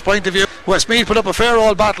a game's point of view. Westmeath put up a fair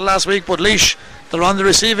old battle last week, but Laois, they're on the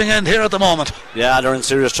receiving end here at the moment. Yeah, they're in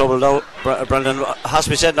serious trouble now. Brendan, has to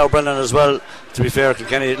be said now, Brendan, as well, to be fair,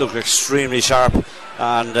 Kilkenny look extremely sharp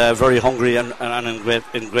and very hungry and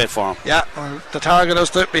in great form. Yeah, the target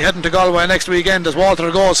is to be heading to Galway next weekend as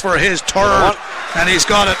Walter goes for his third, and he's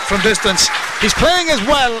got it from distance. He's playing as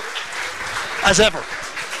well as ever.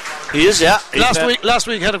 He is, yeah. Last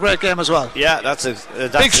week had a great game as well. Yeah, that's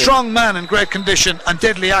big, strong man in great condition and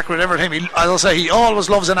deadly accurate every time. I'll say he always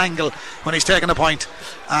loves an angle when he's taking a point.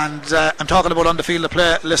 And I'm talking about on the field of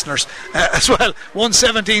play listeners as well.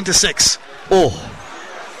 1-17 to 6. Oh,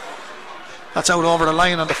 that's out over the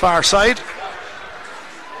line on the far side.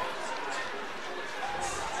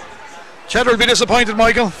 Cheddar will be disappointed,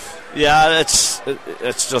 Michael. Yeah, it's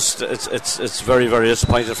very, very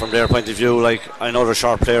disappointing from their point of view. Like, I know they're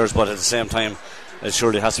sharp players, but at the same time it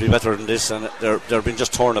surely has to be better than this, and they're being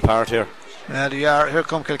just torn apart here. Yeah, they are. Here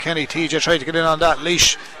come Kilkenny. TJ tried to get in on that.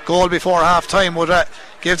 Laois goal before half time would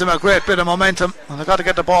give them a great bit of momentum, and they've got to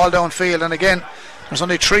get the ball downfield. And again, there's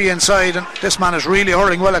only 3 inside, and this man is really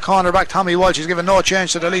hurling well at cornerback Tommy Walsh. He's given no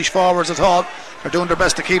change to the Laois forwards at all. They're doing their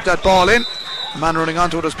best to keep that ball in. The man running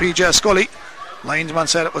onto it is PJ Scully. Linesman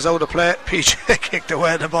said it was out of play. PJ kicked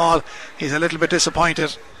away the ball. He's a little bit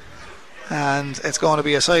disappointed, and it's going to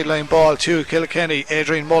be a sideline ball to Kilkenny.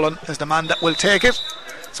 Adrian Mullen is the man that will take it.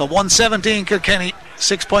 So 1-17 Kilkenny,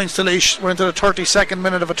 6 points to Laois. We're into the 32nd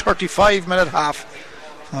minute of a 35-minute half.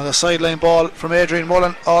 Now the sideline ball from Adrian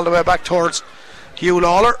Mullen all the way back towards Hugh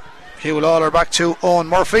Lawler. Hugh Lawler back to Owen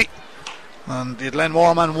Murphy. And the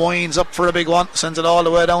Glenmore man winds up for a big one, sends it all the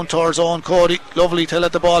way down towards Owen Cody. Lovely to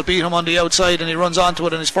let the ball beat him on the outside, and he runs onto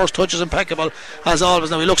it, and his first touch is impeccable as always.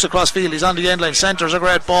 Now he looks across field, he's on the end line, centres a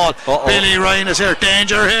great ball. Billy Ryan is here,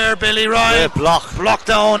 danger here, Billy Ryan. Block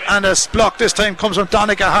down, and a block this time comes from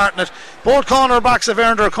Donica Hartnett. Both cornerbacks have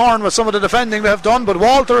earned their corn with some of the defending they have done, but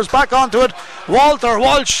Walter is back onto it. Walter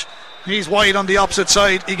Walsh, he's wide on the opposite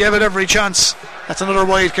side, he gave it every chance. That's another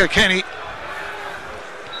wide Kilkenny.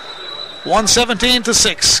 1-17 to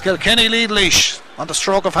 6. Kilkenny lead Laois on the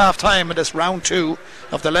stroke of half time in this round 2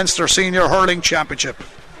 of the Leinster Senior Hurling Championship.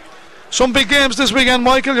 Some big games this weekend,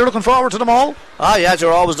 Michael. You're looking forward to them all? Yeah,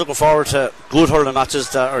 you're always looking forward to good hurling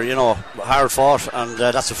matches that are, hard fought, and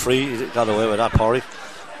that's a free. You got away with that, Porry.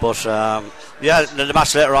 But the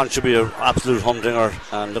match later on should be an absolute humdinger,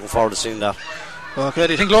 and looking forward to seeing that. Okay,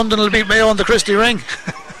 do you think London will beat Mayo in the Christie Ring?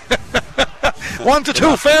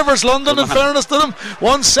 1-2 favours London, in fairness to them.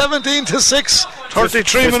 1-17 to 6.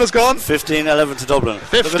 33 minutes gone. 15-11 to Dublin.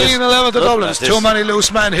 15-11 to Dublin. There's too many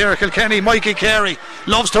loose men here. Kilkenny, Mikey Carey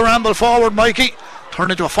loves to ramble forward. Mikey turned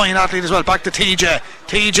into a fine athlete as well. Back to TJ.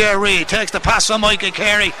 TJ Reid takes the pass from Mikey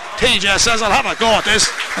Carey. TJ says, I'll have a go at this.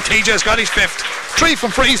 And TJ's got his 5th. 3 from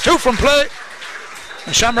freeze, 2 from play.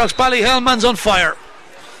 And Shamrock's Ballyhale man's on fire.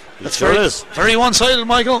 That's very one-sided,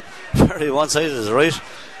 Michael. Very one-sided is right.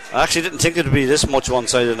 I actually didn't think it would be this much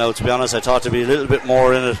one-sided now, to be honest. I thought there'd be a little bit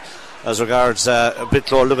more in it as regards a bit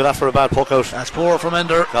close. Look at that for a bad puck out. That's poor from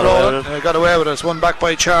Ender. Got away with it. It's one back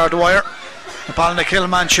by Char Dwyer. The Ballinakill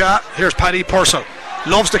man shot. Here's Paddy Purcell.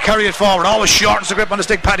 loves to carry it forward, always shortens the grip on the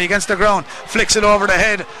stick. Paddy against the ground, flicks it over the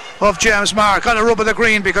head of James Marr. Got a rub of the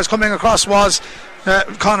green because coming across was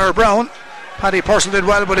Conor Brown. Paddy Purcell did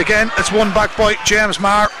well, but again it's won back by James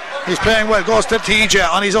Marr. He's playing well, goes to TJ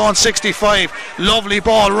on his own 65. Lovely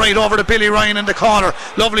ball right over to Billy Ryan in the corner.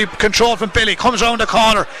 Lovely control from Billy, comes round the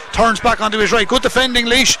corner, turns back onto his right. Good defending,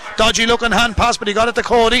 Laois. Dodgy looking hand pass, but he got it to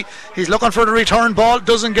Cody. He's looking for the return ball,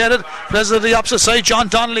 doesn't get it. Plays it to the opposite side. John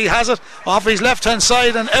Donnelly has it off his left hand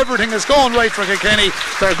side, and everything is going right for Kilkenny.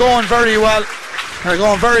 They're going very well. They're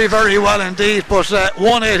going very, very well indeed. But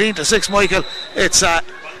 1-18-6, Michael.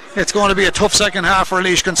 It's going to be a tough second half for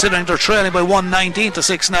Laois, considering they're trailing by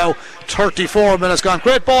 1-19-6 now. 34 minutes gone.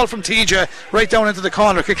 Great ball from TJ right down into the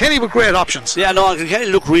corner. Kilkenny with great options. Yeah, no, Kilkenny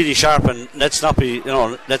look really sharp, and let's not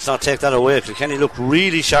take that away. Kilkenny look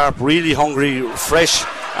really sharp, really hungry, fresh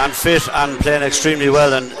and fit, and playing extremely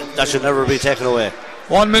well, and that should never be taken away.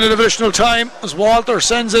 1 minute of additional time as Walter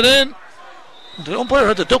sends it in. The umpire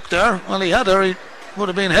had the duck there. Well, he had her. He would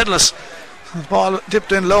have been headless. The ball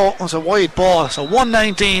dipped in low. It was a wide ball. So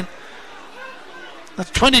 1-19.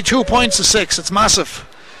 That's 22 points to 6. It's massive.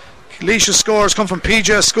 Laois's scores come from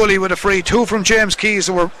PJ Scully with a free, 2 from James Keys,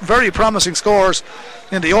 who were very promising scores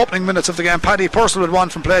in the opening minutes of the game. Paddy Purcell with 1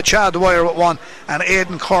 from play, Chad Dwyer with 1, and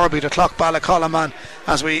Aidan Corby, the clock Ballycollar man,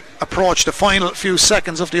 as we approach the final few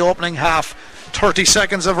seconds of the opening half. 30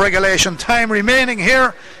 seconds of regulation time remaining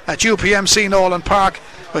here at UPMC Nolan Park,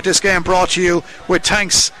 with this game brought to you with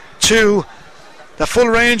thanks to the full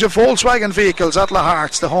range of Volkswagen vehicles at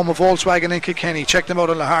Lahart's, the home of Volkswagen in Kilkenny. Check them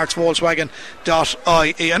out on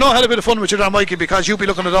lahartsvolkswagen.ie. I know I had a bit of fun with you there, Mikey, because you'll be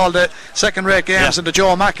looking at all the second rate games and the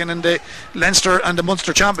Joe Mackin and the Leinster and the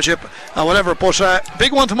Munster Championship and whatever, but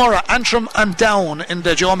big one tomorrow, Antrim and Down in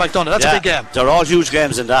the Joe McDonagh. That's a big game. They're all huge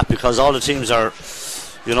games in that, because all the teams are,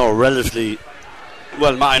 relatively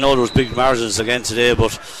well. I know there was big margins again today,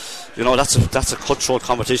 but that's a cutthroat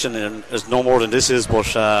competition, and there's no more than this is,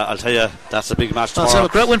 but I'll tell you, that's a big match tomorrow. That's a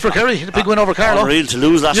great win for Kerry, a big win over Carlow. Unreal to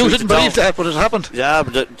lose last week. You didn't believe that, but it happened. Yeah,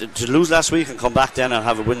 but to lose last week and come back then and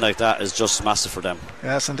have a win like that is just massive for them.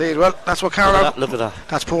 Yes, indeed. Well, that's what Carlow... Look at that.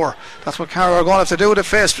 That's poor. That's what Carlow are going to have to do to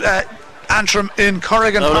face Antrim in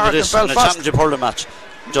Corrigan Park in Belfast. In a championship hurling match,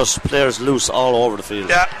 just players loose all over the field.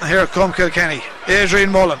 Yeah, here come Kilkenny.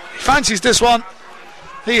 Adrian Mullen. He fancies this one.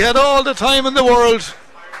 He had all the time in the world,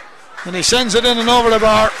 and he sends it in and over the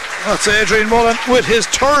bar. That's Adrian Mullen with his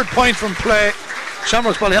 3rd point from play.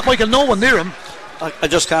 Shamrock's ball. Michael, no one near him. I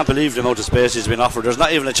just can't believe the amount of space he's been offered. There's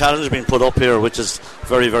not even a challenge being put up here, which is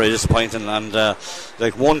very, very disappointing. And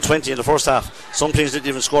 120 in the first half. Some teams didn't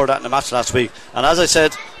even score that in the match last week. And as I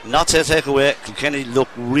said, not to take away, Kilkenny look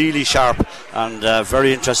really sharp and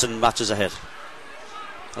very interesting matches ahead.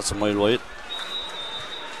 That's a mile wide.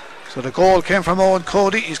 So the goal came from Owen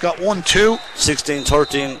Cody. He's got 1-2.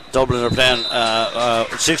 16-13. Dublin are playing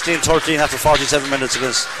 16-13 after 47 minutes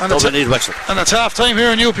against Dublin Need Wexford. And it's half time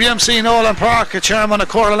here in UPMC Nolan Park. Chairman of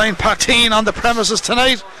Coraline Patine on the premises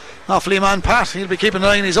tonight. Offaly man Pat, he'll be keeping an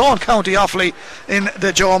eye on his own county Offaly in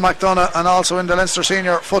the Joe McDonagh and also in the Leinster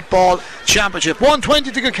Senior Football Championship.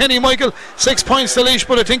 120 to Kilkenny, Michael, 6 points to Laois,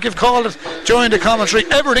 but I think you've called it during the commentary.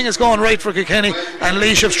 Everything is going right for Kilkenny, and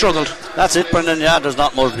Laois have struggled. That's it, Brendan. Yeah, there's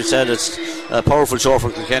not more to be said. It's a powerful show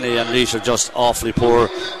for Kilkenny, and Laois are just awfully poor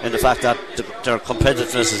in the fact that their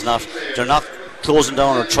competitiveness is not, they're not closing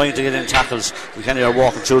down or trying to get in tackles. Kilkenny are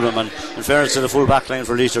walking through them, and in fairness to the full back line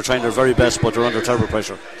for Laois, they're trying their very best, but they're under terrible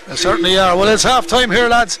pressure. They certainly are. Well, it's half time here,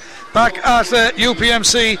 lads, back at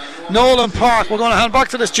UPMC Nolan Park. We're going to hand back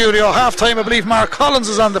to the studio. Half time, I believe Mark Collins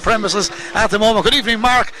is on the premises at the moment. Good evening,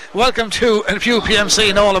 Mark. Welcome to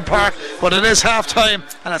UPMC Nolan Park. But it is half time,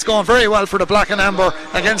 and it's going very well for the Black and Amber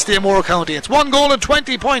against the Amur County. It's 1 goal and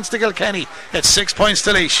 20 points to Kilkenny. It's 6 points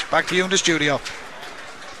to Laois. Back to you in the studio.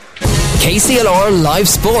 KCLR Live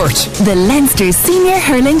Sport. The Leinster Senior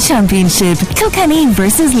Hurling Championship, Kilkenny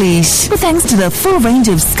versus Laois. With thanks to the full range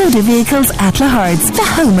of Skoda vehicles at Lahart's, the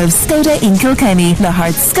home of Skoda in Kilkenny.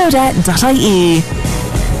 lahartsskoda.ie.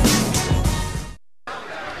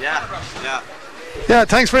 Yeah,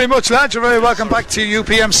 thanks very much, lads. You're very welcome back to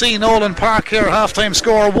UPMC Nolan Park here. Half-time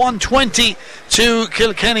score 120 to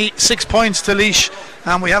Kilkenny, 6 points to Laois.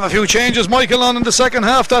 And we have a few changes, Michael, on in the second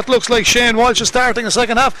half. That looks like Shane Walsh is starting the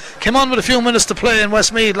second half. Came on with a few minutes to play in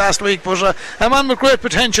Westmeath last week, but a man with great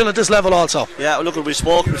potential at this level also. Yeah, look, we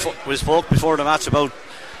spoke before the match about,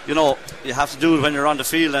 you have to do it when you're on the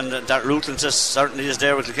field, and that ruthlessness certainly is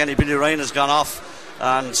there with Kilkenny. Billy Ryan has gone off,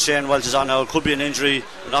 and Shane Walsh is on now. It could be an injury,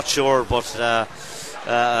 I'm not sure, but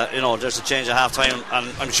there's a change at half time, and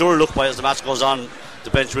I'm sure, look, as the match goes on, the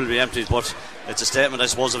bench will be emptied, but it's a statement, I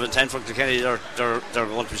suppose, of intent from Kilkenny. They're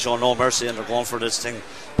going to be showing no mercy, and they're going for this thing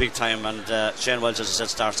big time. And Shane Welch, as I said,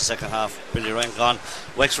 starts the second half. Billy Ryan gone.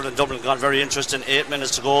 Wexford and Dublin gone. Very interesting. 8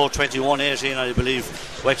 minutes to go, 21-18, I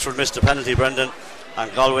believe. Wexford missed the penalty, Brendan,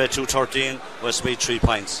 and Galway 2-13. Westmeath 3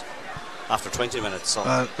 points after 20 minutes.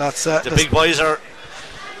 So that's the big boys are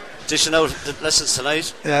dishing out the lessons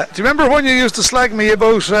tonight. Yeah. Do you remember when you used to slag me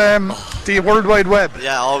about the World Wide Web?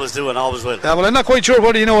 Yeah, always do and always will. Yeah, well, I'm not quite sure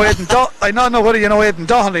whether you know Aidan. I don't know whether you know Aidan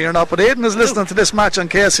Donnelly or not, but Aidan is listening to this match on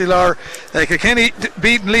KCLR. Kilkenny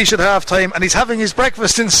beating Laois at half time, and he's having his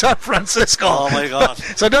breakfast in San Francisco. Oh my God!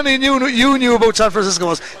 So I don't know you knew about San Francisco.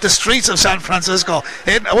 Was the streets of San Francisco?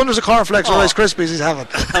 Aidan, I wonder if there's a cornflakes or Rice Krispies he's having.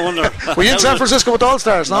 I wonder. Were you in San Francisco with the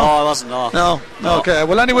All-Stars? No, I wasn't. No. Okay.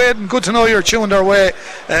 Well, anyway, Aidan, good to know you're tuned our way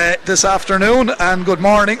this afternoon, and good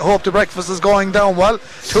morning. Hope the breakfast is going down well.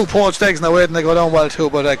 2 poached eggs now, Aidan, they go down well too,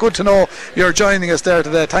 but good to know you're joining us there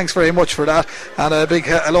today. Thanks very much for that, and a big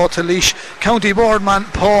hello to Laois County Board man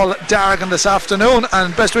Paul Dargan this afternoon,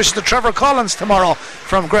 and best wishes to Trevor Collins tomorrow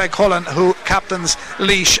from Greg Cullen, who captains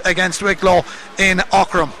Laois against Wicklow in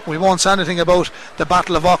Aughrim. We won't say anything about the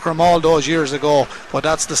Battle of Aughrim all those years ago, but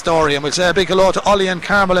that's the story. And we'll say a big hello to Ollie and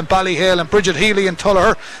Carmel in Ballyhale and Bridget Healy in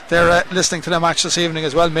Tullogher. They're listening to the match this evening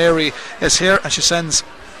as well. Mary is here and she sends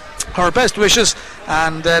her best wishes,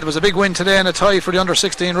 and it was a big win today in a tie for the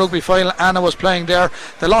under-16 rugby final. Anna was playing there.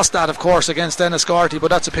 They lost that, of course, against Enniscorthy, but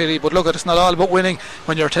that's a pity. But look, it's not all about winning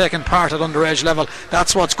when you're taking part at underage level.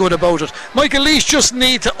 That's what's good about it. Michael, Laois just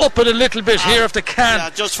need to up it a little bit here if they can.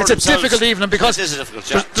 Yeah, it's a difficult evening because there's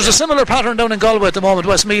a similar pattern down in Galway at the moment.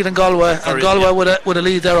 Westmeath and Galway, with a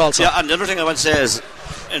lead there also. Yeah, and the other thing I want to say is,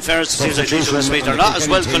 in fairness to teams like Laois and Westmeath, they're not as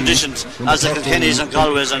well conditioned as the Kilkennys and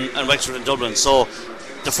Galways and Wexford and Dublin. So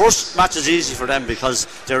the first match is easy for them because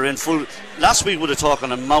they're in full. Last week we were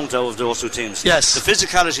talking a amount out of those two teams. Yes. The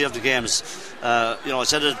physicality of the games. I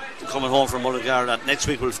said it coming home from Mullingar that next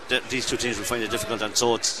week these two teams will find it difficult, and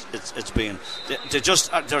so it's been.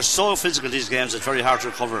 They're so physical, these games. It's very hard to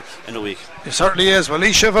recover in a week. It certainly is. Well,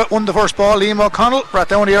 Laois Shiva won the first ball. Liam O'Connell brought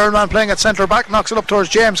down the Iron Man playing at centre back, knocks it up towards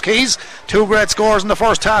James Keys. 2 great scores in the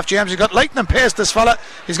first half. James, he's got lightning pace, this fella.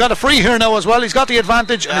 He's got a free here now as well. He's got the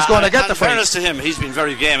advantage and he's going to get the free. In fairness to him, he's been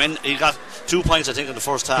very game in. He got 2 points, I think, in the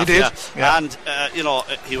first half. He did. Yeah. And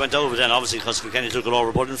he went over then, obviously, because Kilkenny took it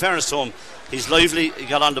over. But in fairness to him, he's lively. He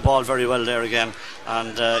got on the ball very well there again,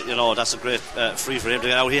 and that's a great free for him to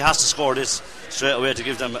get out. He has to score this straight away to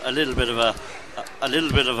give them a little bit of a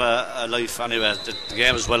life. Anyway, the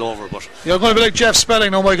game is well over. But you're going to be like Jeff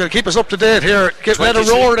Spelling now, Michael. Keep us up to date here. Let a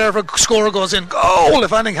roar there if a score goes in. Goal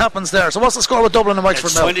if anything happens there. So what's the score with Dublin and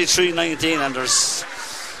Wexford now? 23-19, and there's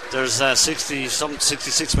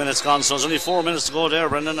 66 minutes gone, so there's only 4 minutes to go there,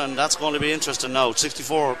 Brendan, and that's going to be interesting now.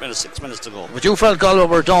 64 minutes, 6 minutes to go. But you felt Galway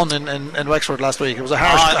were done in Wexford last week. It was a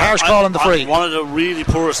harsh call on the free. One of the really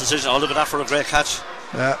poorest decisions. I'll look at that for a great catch.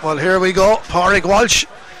 Well, here we go. Pádraig Walsh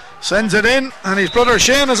sends it in, and his brother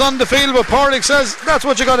Shane is on the field, but Pádraig says, that's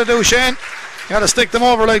what you got to do, Shane. You got to stick them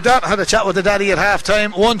over like that. I had a chat with the daddy at half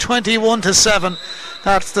time. 121-7.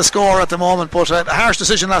 That's the score at the moment, but a harsh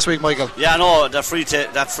decision last week, Michael. Yeah, no, that free,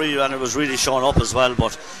 and it was really showing up as well.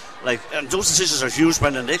 But and those decisions are huge,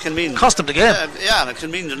 Brendan. They can mean cost them the game. And it can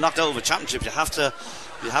mean they're knocked out of a championship. You have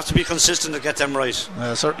to be consistent to get them right.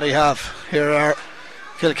 Certainly have. Here are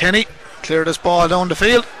Kilkenny. Clear this ball down the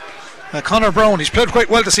field. Conor Brown, he's played quite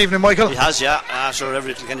well this evening, Michael. He has, yeah. Sure,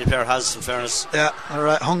 every Kilkenny player has, in fairness. Yeah, all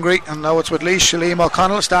right, hungry, and now it's with Laois. Liam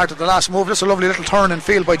O'Connell started the last move. That's a lovely little turn in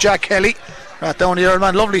field by Jack Kelly. Right down the Iron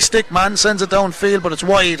Man, lovely stick man, sends it downfield, but it's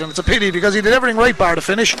wide, and it's a pity because he did everything right bar to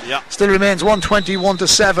finish. Yeah. Still remains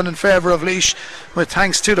 121-7 in favour of Laois, with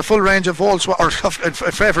thanks to the full range of Volkswagen, or in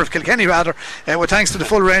favour of Kilkenny rather, with thanks to the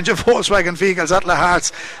full range of Volkswagen vehicles at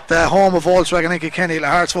Lahart's, the home of Volkswagen in Kilkenny,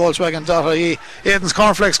 Lahart's Volkswagen.ie. Aidan's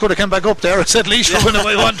cornflakes could have come back up there. I said Laois were winning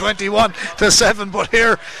by 121-7, but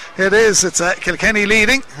here it is. It's Kilkenny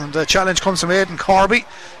leading, and the challenge comes from Aidan Corby.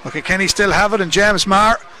 But Kilkenny still have it, and James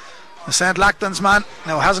Marr, the St. Lactans man,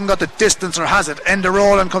 now hasn't got the distance, or has it? End the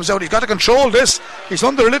roll and comes out. He's got to control this. He's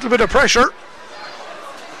under a little bit of pressure,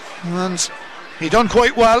 and he done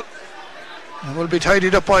quite well, and will be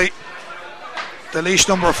tidied up by the Laois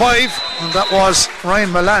number 5, and that was Ryan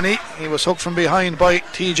Mullaney. He was hooked from behind by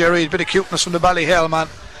TJ Reid. Bit of cuteness from the Ballyhale man,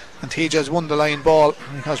 and TJ has won the line ball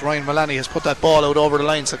because Ryan Mullaney has put that ball out over the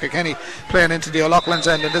line. So Kilkenny playing into the O'Loughlin's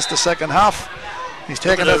end in this the second half. He's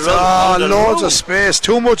taking it, loads of space,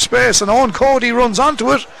 too much space, and Owen Cody runs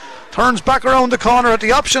onto it, turns back around the corner at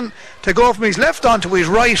the option to go from his left onto his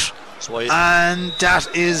right, and that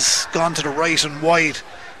is gone to the right and wide. Is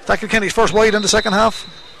that Kilkenny's first wide in the second half?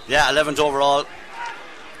 Yeah, 11th overall.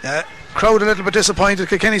 Crowd a little bit disappointed.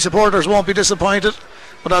 Kilkenny supporters won't be disappointed,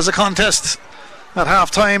 but as a contest at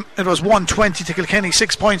half time it was 120 to Kilkenny,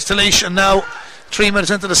 6 points to Laois, and now 3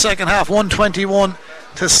 minutes into the second half, 121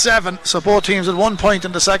 to 7. So both teams at 1 point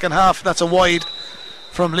in the second half. That's a wide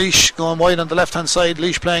from Laois, going wide on the left hand side.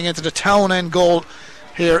 Laois playing into the town end goal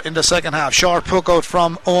here in the second half. Short puck out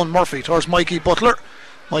from Owen Murphy towards Mikey Butler.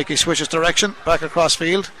 Mikey switches direction back across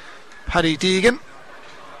field. Paddy Deegan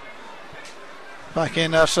back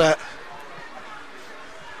in at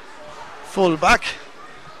full back.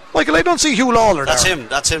 Michael, I don't see Hugh Lawler there.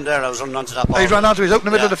 That's him there. I was running onto that ball. He's run onto. He's out in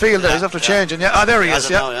the middle of the field there. He's after changing. Yeah, there he is.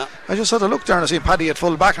 Now, I just had a look there and I seen Paddy at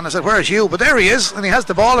full back and I said, where's Hugh? But there he is, and he has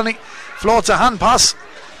the ball and he floats a hand pass.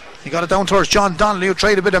 He got it down towards John Donnelly, who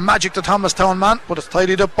tried a bit of magic to Thomastown man, but it's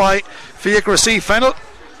tidied up by Fiacre C. Fennell.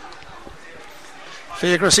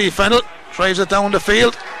 Fiacre C. Fennell drives it down the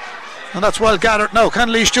field, and that's well gathered. Now, can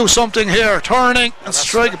Laois do something here? Turning and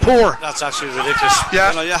strike poor. That's actually ridiculous.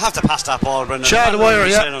 Yeah. You have to pass that ball, Brendan. Chad Wire,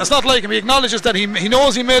 yeah. It's not like him. He acknowledges that he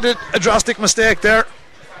knows he made a drastic mistake there.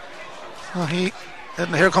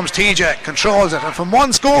 And here comes TJ, controls it, and from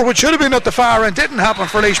one score which should have been at the far end, didn't happen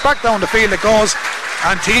for Laois. Back down the field it goes,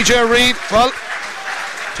 and TJ Reid, well,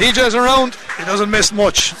 TJ's around, he doesn't miss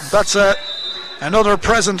much. That's another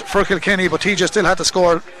present for Kilkenny, but TJ still had to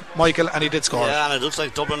score, Michael, and he did score. Yeah, and it looks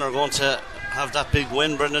like Dublin are going to have that big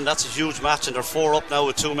win, Brendan. That's a huge match, and they're 4 up now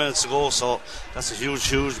with 2 minutes to go, so that's a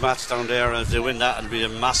huge match down there, and if they win that, it'll be a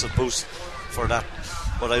massive boost for that.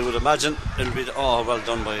 But I would imagine it'll be well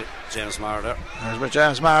done by James Maher there. There's with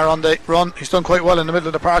James Maher on the run. He's done quite well in the middle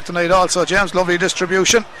of the park tonight also. James, lovely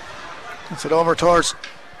distribution. Gets it over towards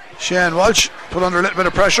Shane Walsh, put under a little bit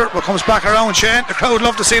of pressure, but comes back around Shane. The crowd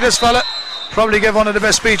love to see this fella. Probably give one of the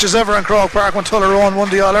best speeches ever in Croke Park when Tullaroan won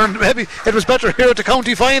the All-Ireland. Maybe it was better here at the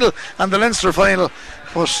county final and the Leinster final,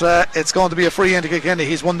 but it's going to be a free into Kilkenny.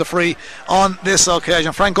 He's won the free on this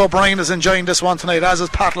occasion. Frank O'Brien is enjoying this one tonight, as is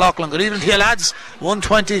Pat Loughlin. Good evening to you, lads.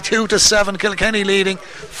 122 to 7, Kilkenny leading.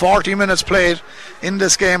 40 minutes played in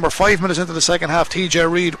this game. We're 5 minutes into the second half.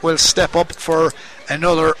 TJ Reid will step up for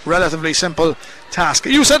another relatively simple task.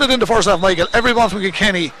 You said it in the first half, Michael. Everyone from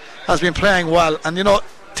Kilkenny has been playing well, and you know,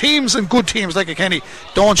 teams and good teams like Kilkenny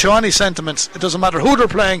don't show any sentiments. It doesn't matter who they're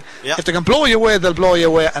playing. If they can blow you away, they'll blow you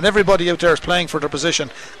away, and everybody out there is playing for their position.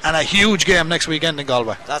 And a huge game next weekend in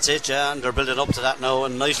Galway. That's it, yeah, and they're building up to that now,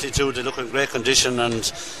 and nicely too. They look in great condition, and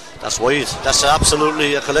that's wide. That's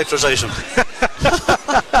absolutely a collector's item.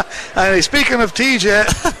 And speaking of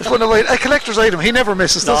TJ, a collector's item. He never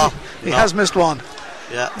misses, does he? He has missed one.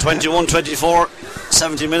 Yeah, 21-24,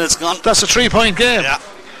 70 minutes gone. That's a 3-point game. Yeah.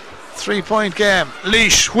 3-point game.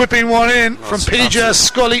 Laois whipping one in from PJ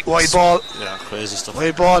Scully. Wide ball. Yeah, crazy stuff.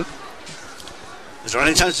 Wide ball. Is there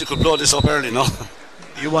any chance you could blow this up early? No.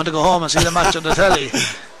 You want to go home and see the match on the telly?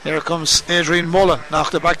 Here comes Adrian Mullen.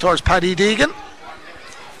 Knocked it back towards Paddy Deegan.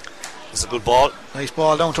 It's a good ball. Nice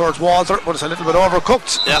ball down towards Walter, but it's a little bit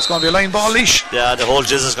overcooked. Yeah. It's going to be a line ball, Laois. Yeah, the whole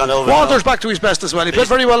jizz has gone over. Walter's back to his best as well. He played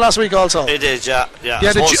very well last week also. He did, yeah. I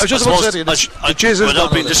was just about to say the jizz is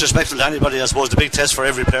without being disrespectful to anybody, I suppose the big test for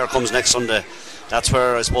every player comes next Sunday. That's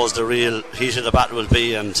where I suppose the real heat of the battle will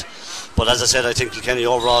be. But as I said, I think Kilkenny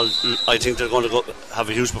overall, I think they're going to have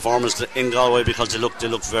a huge performance in Galway, because they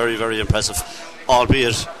look very, very impressive,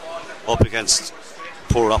 albeit up against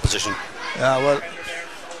poor opposition. Yeah, well,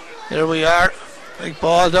 here we are. Big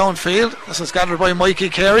ball downfield. This is gathered by Mikey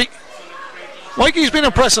Carey. Mikey's been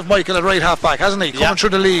impressive, Michael, at right half back, hasn't he? Coming through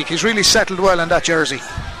the league. He's really settled well in that jersey.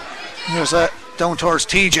 Here's down towards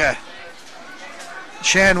TJ.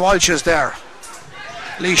 Shane Walsh is there.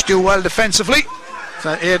 Laois do well defensively.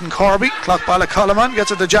 Aidan Corby, clock ball at Coleman,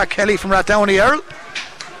 gets it to Jack Kelly from Rathdowney Earl.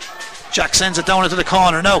 Jack sends it down into the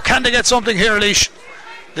corner. Now, can they get something here, Laois?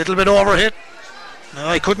 Little bit overhit. No,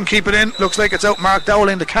 he couldn't keep it in. Looks like it's out. Mark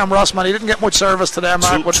Dowling, the Cam Ross man. He didn't get much service today,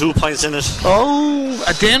 Mark. 2 points in it. Oh,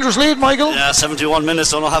 a dangerous lead, Michael. Yeah, 71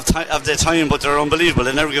 minutes. Don't have their time, but they're unbelievable.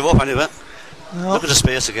 They never give up anyway. No. Look at the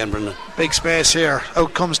space again, Brendan. Big space here.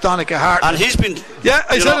 Out comes Donncha Hart. And he's been... Yeah,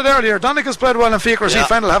 I said it earlier. Donnacha's played well, and Fiacre C.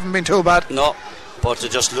 Fennell haven't been too bad. No, but they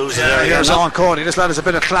just lose it there. Here's Owen Cody. This lad has a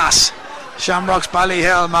bit of class. Shamrock's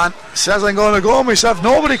Ballyhale, man. Says I'm going to go myself.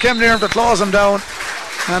 Nobody came near him to close him down.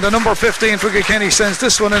 And the number 15 for Kilkenny sends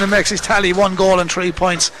this one in and makes his tally 1 goal and 3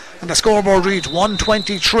 points. And the scoreboard reads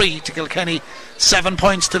 123 to Kilkenny, 7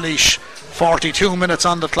 points to Laois. 42 minutes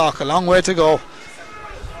on the clock, a long way to go.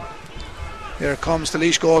 Here comes the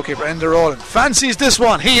Laois goalkeeper, Enda Rowland. Fancies this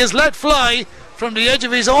one. He is let fly from the edge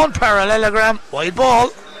of his own parallelogram. Wide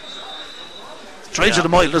ball. Drives it a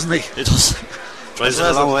mile, doesn't he? It does. Drives it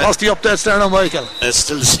a long way. What's the updates there now, Michael? It's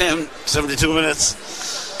still the same. 72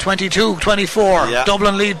 minutes. 22-24. Yeah.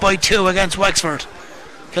 Dublin lead by 2 against Wexford.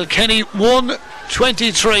 Kilkenny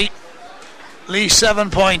 1-23. Laois 7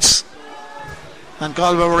 points. And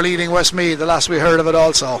Galway were leading Westmeath, the last we heard of it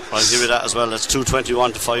also. I'll give you that as well. It's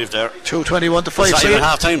 2:21-5 there. 2:21-5. It's not even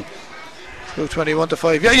half time.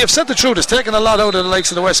 2:21-5. Yeah, you've said the truth. It's taken a lot out of the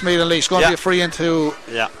likes of the Westmeath and Laois. Going to be a free into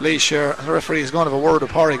Laois here. The referee is going to have a word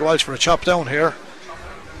with Pádraig Walsh for a chop down here.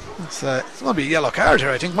 It's going to be a yellow card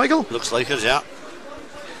here, I think, Michael. Looks like it, yeah.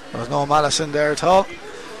 There's no malice in there at all.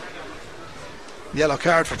 Yellow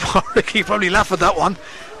card for Pádraig. He probably laughed at that one,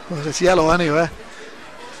 but it's yellow anyway.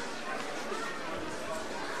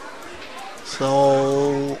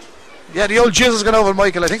 So, yeah, the old jizz is going over,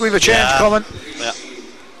 Michael. I think we have a change coming. Yeah.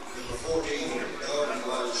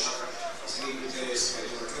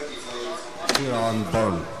 Kieran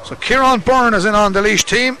Byrne. So Kieran Byrne is in on the Laois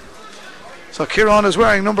team. So Kieran is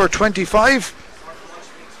wearing number 25.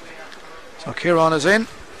 So Kieran is in.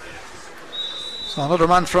 So another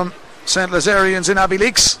man from St. Lazarians in Abbey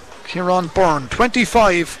Leaks. Kieran Byrne,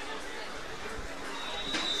 25.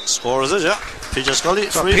 Score is it, yeah. PJ Scully,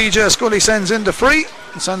 So free. PJ Scully sends in the free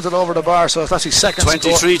and sends it over the bar. So that's his second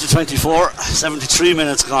 23-24. 73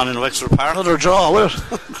 minutes gone in Wexford Park. Another draw, will it?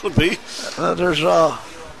 Could be. Another draw.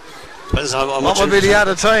 Depends how What much will be the interest-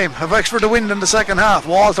 added time? Have Wexford to win in the second half.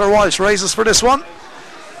 Walter Walsh raises for this one.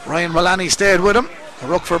 Ryan Mullaney stayed with him. A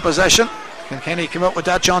ruck for possession. Kilkenny came out with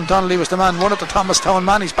that. John Donnelly was the man won at the Thomastown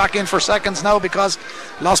man. He's back in for seconds now because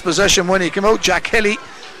lost possession when he came out. Jack Kelly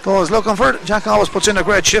goes looking for it. Jack always puts in a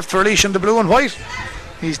great shift for Laois in the blue and white.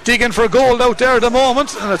 He's digging for gold out there at the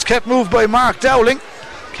moment, and it's kept moved by Mark Dowling.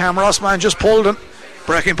 Cam Rossman just pulled him.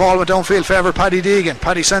 Breaking ball went downfield, favoured Paddy Deegan.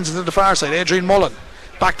 Paddy sends it to the far side. Adrian Mullen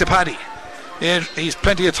back to Paddy. He's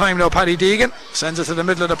plenty of time now. Paddy Deegan sends it to the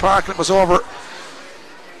middle of the park. It was over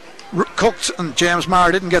cooked, and James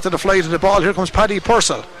Marr didn't get to the flight of the ball. Here comes Paddy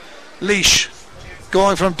Purcell. Laois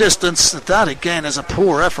going from distance. That again is a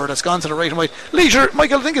poor effort. It's gone to the right and wide. Laois,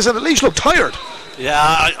 Michael, I think is that Laois looked tired. Yeah,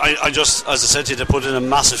 I just, as I said to you, they put in a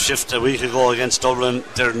massive shift a week ago against Dublin.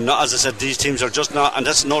 They're not, as I said, these teams are just not, and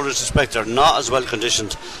that's no disrespect, they're not as well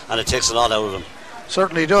conditioned, and it takes a lot out of them.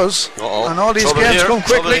 Certainly does. Uh-oh. And all these Trouble games here. come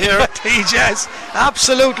quickly. Trouble here. TJ's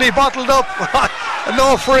absolutely bottled up.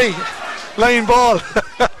 No free. Line ball.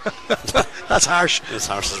 That's harsh. It's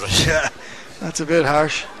harsh, is right. Yeah, that's a bit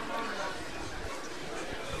harsh.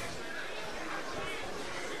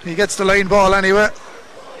 He gets the line ball anyway.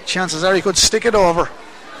 Chances are he could stick it over.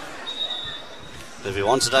 If he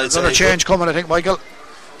wanted that, Another change coming, I think, Michael.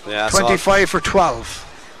 Yeah, 25 for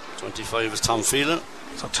 12. 25 is Tom Phelan.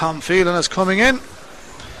 So Tom Phelan is coming in.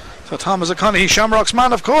 So Tom is a Conaghy Shamrocks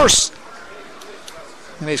man, of course.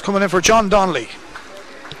 And he's coming in for John Donnelly.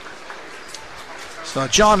 So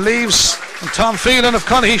John leaves, and Tom Phelan of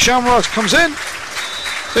Conaghy Shamrocks comes in.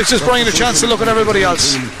 This is Brian a chance to look at everybody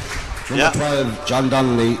else. Number 12, John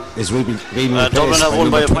Donnelly, is being replaced Dublin have by won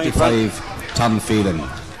by number a point, 25, Tom Phelan.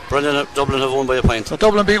 Brilliant. Dublin have won by a point. So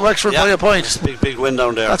Dublin beat Wexford by a point. Big win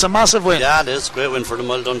down there. That's a massive win. Yeah, it is. Great win for them.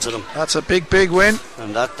 Well done to them. That's a big win.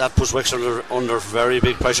 And that puts Wexford under very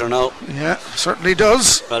big pressure now. Yeah, certainly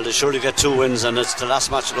does. Well, they surely get 2 wins, and it's the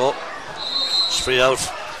last match to go. It's free out.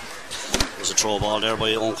 There's a throw ball there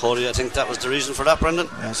by Owen Cody. I think that was the reason for that, Brendan.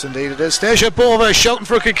 Yes, indeed it is. Stacia Bova is shouting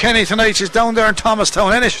for Kilkenny tonight. She's down there in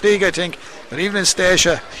Thomastown, Ennishteague, I think. Good evening,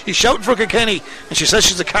 Stacia. She's shouting for Kilkenny, and she says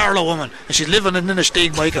she's a Carlow woman, and she's living in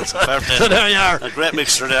Ennishteague, Michael. So there you are. A great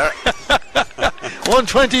mixture there.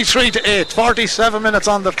 1:23 to 8. 47 minutes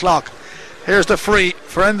on the clock. Here's the free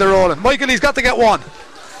for Enda Rowland. Michael, he's got to get one.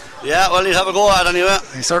 Yeah, well, he'll have a go at it anyway.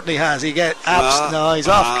 He certainly has. He get abs. No, he's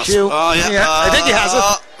off cue. Oh, yeah. I think he has it.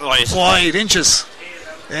 Right. Wide inches.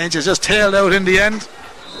 Inches just tailed out in the end.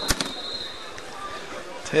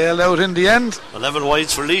 11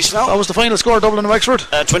 wides for Laois now. That was the final score, Dublin and Wexford.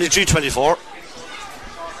 23-24.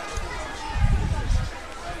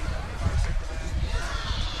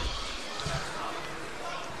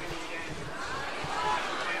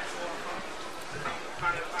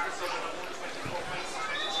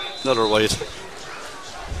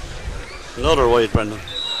 Another wide, Brendan.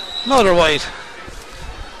 Another wide.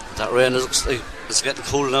 That rain looks like it's getting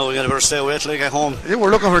cool now. We better stay away till I get home. They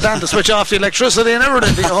were looking for Dan to switch off the electricity and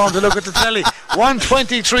everything to go home to look at the telly.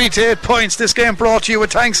 123 to 8 points. This game brought to you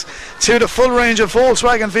with thanks to the full range of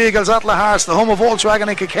Volkswagen vehicles at Lahart's, the home of Volkswagen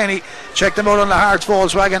in Kilkenny. Check them out on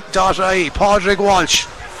lahartsvolkswagen.ie. Pádraig Walsh.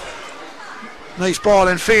 Nice ball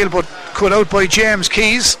in field, but cut out by James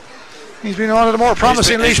Keys. He's been one of the more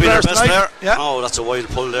promising Laois players tonight. Yeah. Oh, that's a wild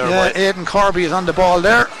pull there. Yeah, Aidan Corby is on the ball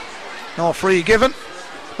there. No free given.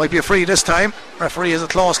 Might be a free this time. Referee has a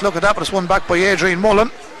close look at that, but it's won back by Adrian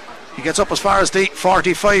Mullen. He gets up as far as the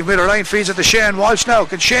 45 metre line, feeds it to Shane Walsh now.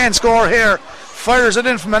 Can Shane score here? Fires it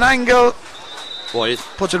in from an angle. Wide.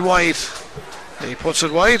 Puts it wide. He puts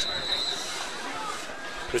it wide.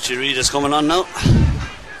 Richie Reid is coming on now.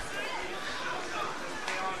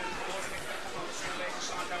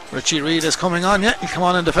 Richie Reid is coming on, yeah. He'll come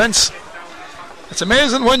on in defence. It's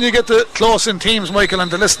amazing when you get the close in teams, Michael,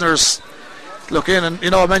 and the listeners look in. And,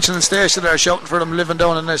 I mentioned in station there shouting for them living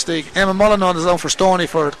down in this league. Eamon Mullinan is down for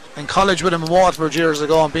Stonyford in college with him in Waterford years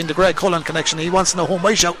ago, and being the Greg Cullen connection, he wants to know who am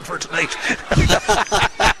I shouting for tonight.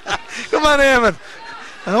 Come on, Eamon.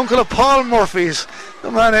 An uncle of Paul Murphy's.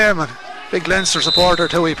 Come on, Eamon. Big Leinster supporter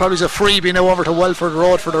too. He probably's a freebie now over to Welford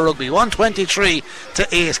Road for the rugby.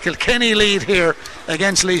 123-8. Kilkenny lead here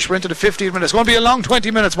against Laois. We're into the 15 minutes. It's going to be a long 20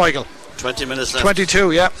 minutes, Michael. 20 minutes left.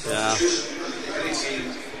 22, yeah.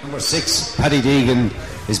 Number 6, Paddy Deegan,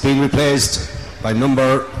 is being replaced by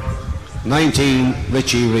number 19,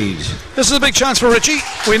 Richie Reid. This is a big chance for Richie.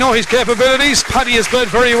 We know his capabilities. Paddy has played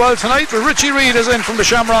very well tonight, but Richie Reid is in from the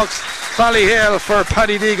Shamrocks. Ballyhale for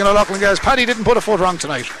Paddy Deegan of Loughlin Girls. Paddy didn't put a foot wrong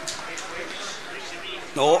tonight.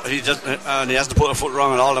 No, he just and he hasn't put a foot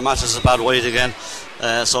wrong in all the matches. A bad wide again.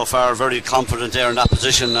 So far, very confident there in that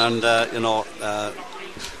position, and that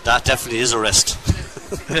definitely is a rest.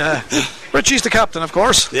 Yeah, Richie's the captain, of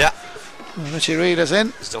course. Yeah, Richie Reid is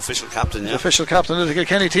in. He's the official captain. Yeah, the official captain of the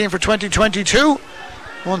Kilkenny team for 2022.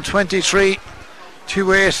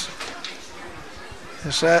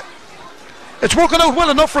 123-8. It's working out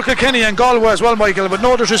well enough for Kilkenny and Galway as well, Michael, but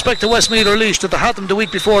no disrespect to Westmeath or Laois that they had them the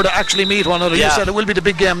week before to actually meet one another. You said it will be the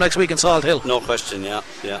big game next week in Salt Hill. No question, yeah.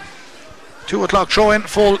 2 o'clock throw in,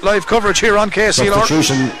 full live coverage here on KCLR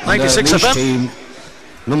Substitution 96 FM. Team,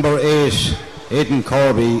 number 8, Aidan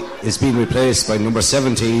Corby, is being replaced by number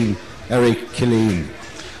 17, Eric Killeen.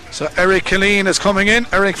 So Eric Killeen is coming in.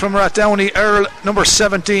 Eric from Rathdowney, Earl, number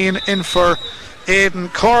 17, in for Aidan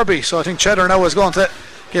Corby. So I think Cheddar now is going to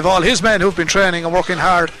give all his men who've been training and working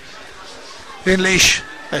hard in Laois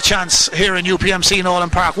a chance here in UPMC Nolan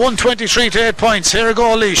Park. 123-8 points. Here we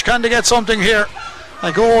go, Laois. Can they get something here?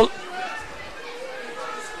 A goal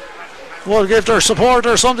will give their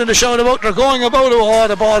supporters something to shout about. They're going about it. Oh,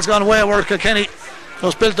 the ball's gone wayward. Kilkenny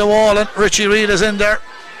just built the wall, and Richie Reid is in there.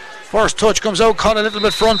 First touch comes out, caught a little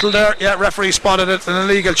bit frontal there. Yeah, referee spotted it. An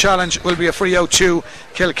illegal challenge will be a free out to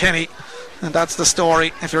Kilkenny. And that's the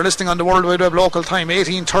story. If you're listening on the World Wide Web local time,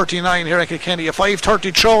 18:39 here in Kilkenny. A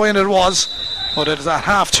 5:30 throw in it was, but it is at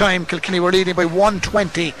half time. Kilkenny were leading by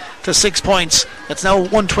 120 to 6 points. It's now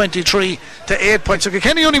 123 to 8 points. So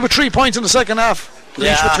Kilkenny only with 3 points in the second half.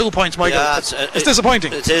 Laois with 2 points, Michael. Yeah, it's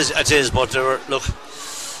disappointing. It is, but there were, look,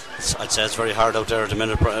 I'd say it's very hard out there at the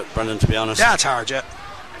minute, Brendan, to be honest. Yeah, it's hard, yeah.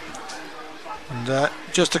 And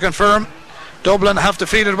just to confirm, Dublin have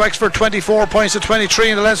defeated Wexford 24 points to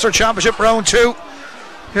 23 in the Leinster Championship round 2.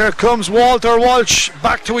 Here comes Walter Walsh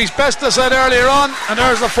back to his best, I said earlier on, and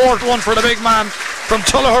there's the fourth one for the big man from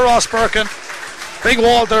Tullogher Ross Birkin. Big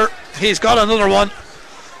Walter, he's got another one.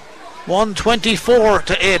 124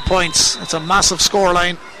 to 8 points. It's a massive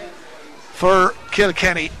scoreline for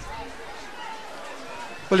Kilkenny.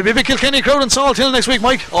 Will there be a big Kilkenny crowd in Salt Hill next week,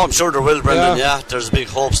 Mike? Oh, I'm sure there will, Brendan. Yeah, there's big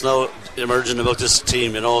hopes now emerging about this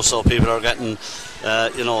team, so people are getting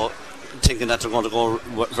thinking that they're going to go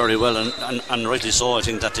very well, and rightly so. I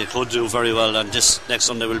think that they could do very well, and this next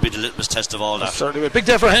Sunday will be the litmus test of all that. Certainly, big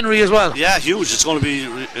day for Henry as well. Yeah, huge. It's going to be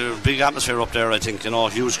a big atmosphere up there, I think.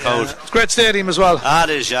 Huge crowd. It's a great stadium as well. It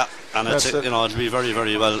is, yeah, and it'll be very,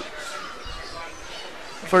 very well.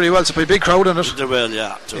 Very well. It's a big crowd in it. There will,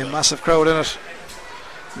 yeah. Massive crowd in it.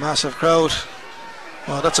 Massive crowd.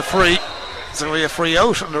 Well, that's a free. It's going to be a free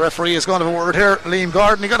out, and the referee is going to have a word here. Liam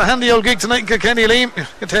Gordon, you got a handy old gig tonight in Kilkenny, Liam. You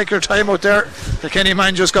can take your time out there. The Kilkenny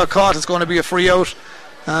man just got caught. It's going to be a free out,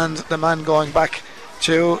 and the man going back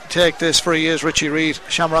to take this free is Richie Reid.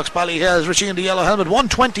 Shamrocks Ballyhale is Richie in the yellow helmet.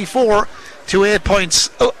 124 to 8 points.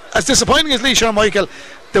 As disappointing as Laois are, Michael,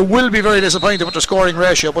 they will be very disappointed with the scoring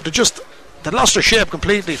ratio, but they lost their shape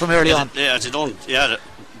completely from early on. Yeah, they don't. Yeah,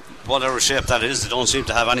 whatever shape that is, they don't seem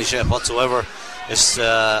to have any shape whatsoever. It's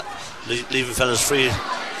leaving fellas free,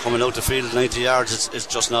 coming out the field 90 yards. It's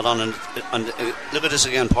just not on. And look at this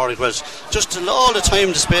again, Pádraig Welch, just all the time,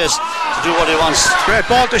 the space to do what he wants. Great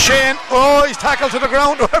ball to Shane. Oh, he's tackled to the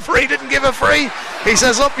ground. The referee didn't give it free. He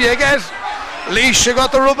says, up you get. Laois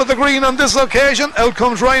got the rub of the green on this occasion. Out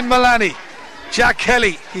comes Ryan Mullaney. Jack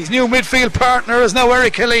Kelly, his new midfield partner, is now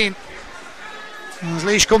Eric Killeen. As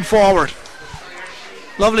Laois come forward,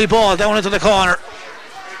 lovely ball down into the corner.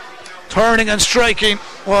 Turning and striking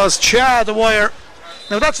was Chad Dwyer.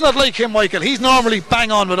 Now that's not like him, Michael. He's normally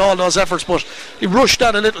bang on with all those efforts, but he rushed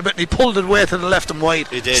that a little bit and he pulled it way to the left and wide.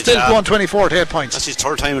 He did. Still going 24 to 8 points. That's his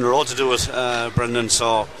third time in a row to do it, Brendan.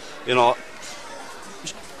 So, you know,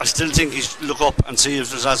 I still think he's look up and see if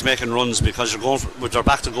there's lads making runs, because you're going with their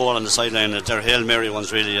back to goal on the sideline. They're Hail Mary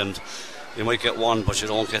ones really, and you might get one, but you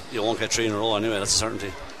won't get 3 in a row anyway. That's a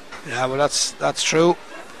certainty. Yeah, well, that's true.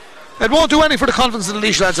 It won't do anything for the confidence of the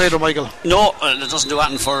Laois lads either, Michael. No, it doesn't do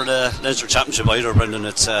anything for the Leinster Championship either, Brendan.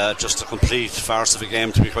 It's just a complete farce of a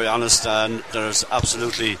game, to be quite honest, and there's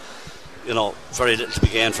absolutely, you know, very little to be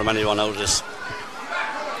gained from anyone out of this.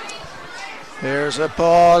 Here's a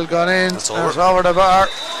ball gone in. It's over the bar.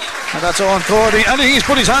 And that's Owen Cody. And he's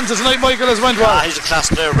put his hands to tonight, Michael, as went well. He's a class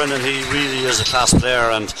player, Brendan. He really is a class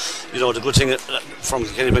player. And, you know, the good thing from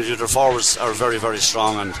Kilkenny, their forwards are very, very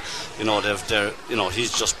strong. And, you know,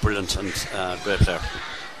 he's just brilliant and great player.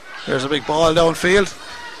 There's a big ball downfield.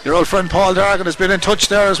 Your old friend Paul Dargan has been in touch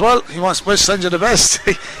there as well. He wants to send you the best.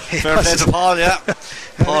 Fair play to Paul, yeah.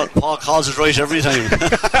 Paul calls it right every time.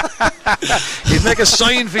 He'd make a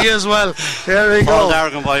sign for you as well. There we Paul go.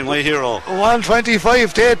 Dargan, by my hero.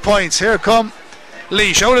 125 to 8 points. Here come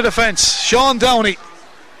Laois out of defence. Sean Downey.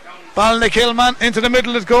 Ballinakilman into the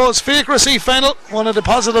middle it goes. Fiacre Fennell, one of the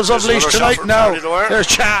positives of Laois tonight. Now there's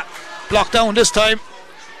Chat. Blocked down this time.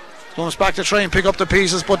 Comes back to try and pick up the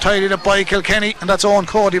pieces, but tidied up by Kilkenny, and that's Owen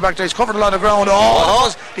Cody back there. He's covered a lot of ground.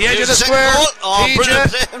 The edge of the square.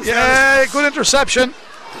 Brilliant. Yeah, good interception.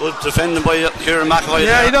 Good defending by Kieran McAvoy.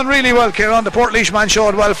 Yeah, he done really well, Kieran. The Port Laois man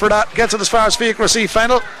showed well for that. Gets it as far as Fiacre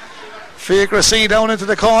Fennell. Fiacre down into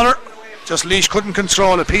the corner. Just Laois couldn't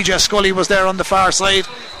control it. PJ Scully was there on the far side.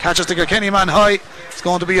 Catches the Kilkenny man high. It's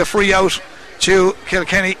going to be a free out to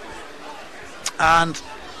Kilkenny, and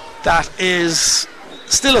that is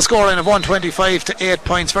still a scoreline of 125 to 8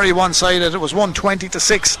 points. Very one-sided. It was 120 to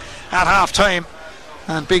 6 at half time,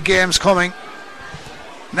 and big games coming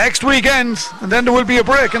next weekend, and then there will be a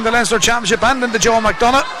break in the Leinster Championship and in the Joe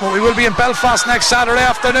McDonagh. But we will be in Belfast next Saturday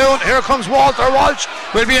afternoon. Here comes Walter Walsh.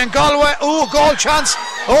 We'll be in Galway. Goal chance.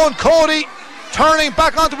 Owen Cody turning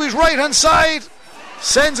back onto his right hand side,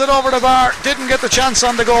 sends it over the bar. Didn't get the chance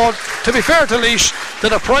on the goal. To be fair to Laois, they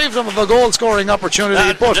deprived him of a goal scoring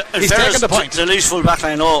opportunity, but he's taken the point. The Laois full back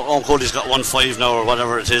line, Owen Cody's got 1-5 now or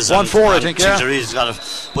whatever it is. 1-4 I think, yeah. He's got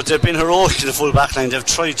it. But they've been heroic in the full back line. They've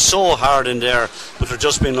tried so hard in there, but they've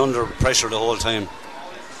just been under pressure the whole time.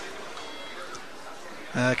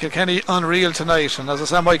 Kilkenny unreal tonight, and as I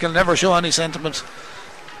said, Michael, never show any sentiment.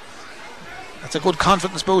 It's a good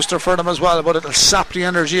confidence booster for them as well, but it'll sap the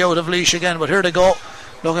energy out of Laois again. But here they go,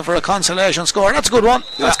 looking for a consolation score. That's a good one.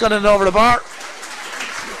 That's got it over the bar.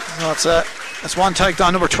 That's one tagged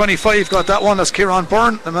on. Number 25 got that one. That's Kieran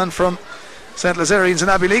Byrne, the man from St. Lazarians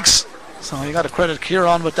and Abbey Leaks. So you got to credit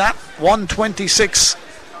Kieran with that. 126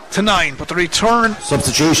 to 9. But the return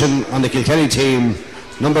substitution on the Kilkenny team.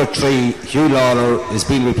 Number 3, Hugh Lawler, is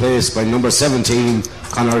being replaced by number 17,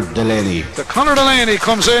 Conor Delaney. The Conor Delaney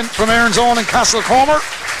comes in from Erin's Own in Castlecomer.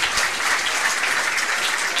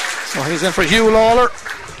 So he's in for Hugh Lawler.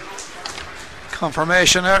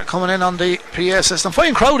 Confirmation there coming in on the PA system.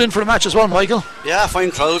 Fine crowd in for the match as well, Michael. Yeah,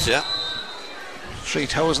 fine crowd, yeah.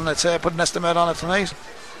 3,000, I'd say, put an estimate on it tonight.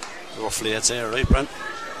 Roughly, I'd say, right, Brent.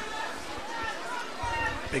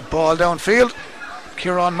 Big ball downfield.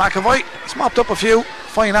 Kieran McAvoy. He's mopped up a few.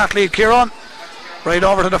 Fine athlete, Kieran. Right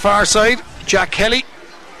over to the far side. Jack Kelly.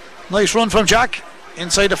 Nice run from Jack.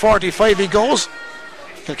 Inside the 45 he goes.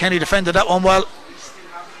 Kilkenny defended that one well.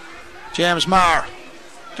 James Marr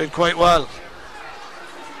did quite well.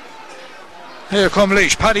 Here come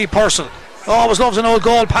Laois. Paddy Purcell. Always loves an old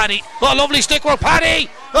goal, Paddy. Oh, lovely stick work, Paddy.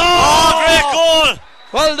 Great goal.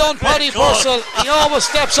 Well done, Paddy Purcell. He always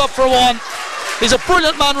steps up for one. He's a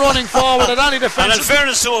brilliant man running forward at any defence. And in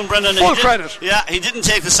fairness to him, Brendan, full credit. Yeah, he didn't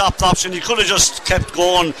take the soft option. He could have just kept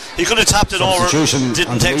going. He could have tapped it over.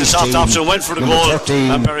 Didn't take the soft option. Went for the goal 13,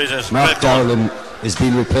 and buried it. Mark Dowling is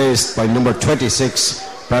being replaced by number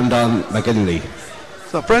 26, Brendan McGinley.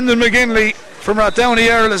 So Brendan McGinley from Rathdowney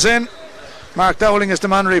Earl is in. Mark Dowling is the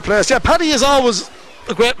man replaced. Yeah, Paddy is always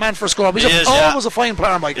a great man for score. He's always a fine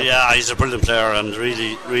player, Michael. Yeah, he's a brilliant player and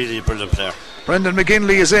really, really brilliant player. Brendan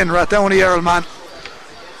McGinley is in, Rathdowney Earl man.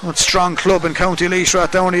 What strong club in County Laois,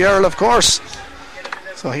 Rathdowney Earl, of course.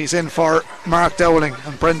 So he's in for Mark Dowling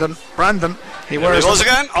and Brandon. He goes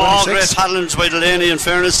again. 26. Great talent by Delaney, in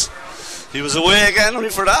fairness. He was away again, only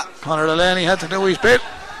for that. Conor Delaney had to do his bit.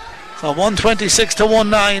 So 126 to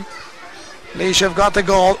 1-9. Laois have got the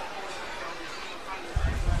goal.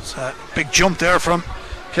 It's a big jump there from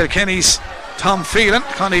Kilkenny's Tom Phelan,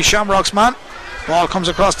 Connie Shamrock's man. Ball comes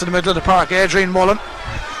across to the middle of the park. Adrian Mullen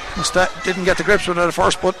Didn't get the grips with it at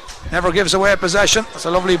first, but never gives away possession. It's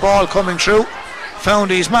a lovely ball coming through.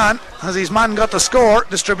 Found his man. As his man got the score,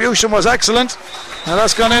 distribution was excellent. Now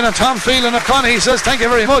that's gone in, and Tom Phelan of Connie says thank you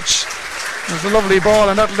very much. It's a lovely ball,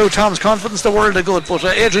 and that'll do Tom's confidence the world of good. But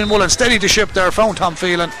Adrian Mullen steadied the ship there, found Tom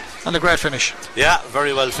Phelan, and a great finish. Yeah,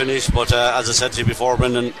 very well finished, but as I said to you before,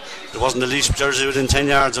 Brendan, there wasn't the least jersey within 10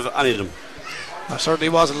 yards of any of them. There certainly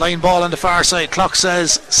was a line ball on the far side. Clock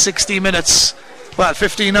says 60 minutes. Well,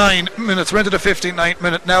 59 minutes. We're into the 59th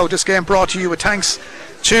minute now. This game brought to you with thanks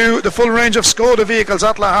to the full range of Skoda vehicles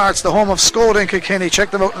at Lahart's, the home of Skoda in Kilkenny.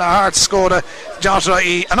 Check them out,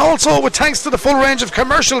 lahartskoda.ie. And also with thanks to the full range of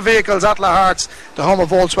commercial vehicles at Lahart's, the home of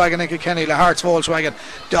Volkswagen in Kilkenny,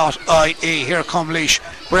 lahartsvolkswagen.ie. Here come Laois,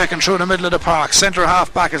 breaking through the middle of the park. Centre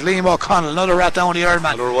half back is Liam O'Connell, another rat down the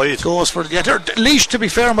Ironman. Another wide. Goes for Laois, to be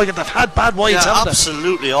fair, Mike, they've had bad wides, haven't they?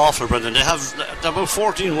 Absolutely awful, Brendan. They're about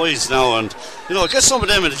 14 wides now, and it gets some of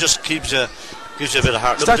them and it just gives you a bit of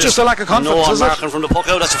heart. Is that just a lack of confidence? No, marking from the puck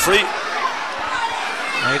out. That's a free.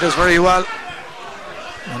 He does very well,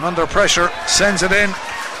 and under pressure sends it in.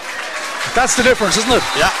 That's the difference, isn't it?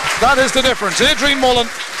 Yeah, that is the difference. Adrian Mullen,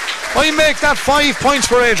 I make that 5 points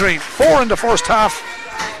for Adrian. 4 in the first half,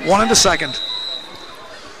 1 in the second.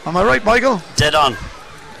 Am I right, Michael? Dead on.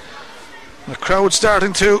 The crowd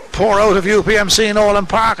starting to pour out of UPMC in Nolan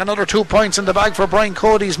Park. Another 2 points in the bag for Brian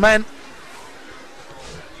Cody's men.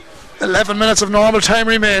 11 minutes of normal time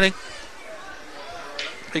remaining.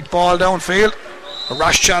 Big ball downfield. A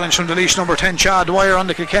rash challenge from the Laois number 10 Chad Dwyer on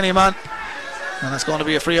the Kilkenny man, and it's going to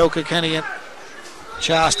be a free out Kilkenny. And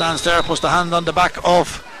Cha stands there, puts the hand on the back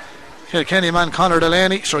of Kilkenny man Conor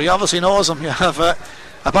Delaney. Sure, he obviously knows him. You have a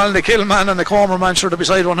Ballinkill man and a Comer man sure to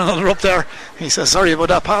beside one another up there. He says sorry about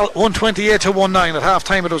that, pal. 128 to 1-9 at half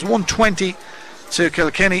time. It was 120 to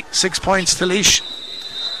Kilkenny, 6 points to Laois.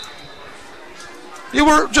 You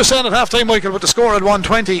were just saying at half time, Michael, with the score at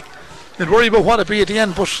 120, you'd worry about what it'd be at the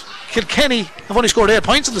end, but Kilkenny have only scored 8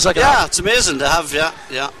 points in the second half. Yeah, it's amazing they have.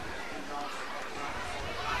 Yeah.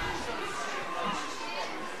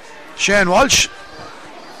 Shane Walsh.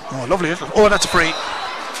 Oh, lovely. Oh, that's a free.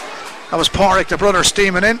 That was Porrick, the brother,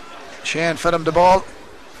 steaming in. Shane fed him the ball.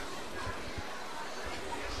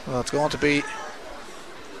 Well, it's going to be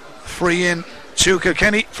free in to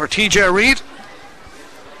Kilkenny for TJ Reid.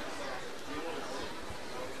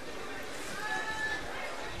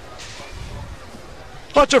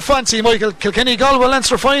 What's your fancy, Michael? Kilkenny, Galway,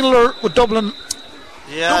 Leinster final, or with Dublin?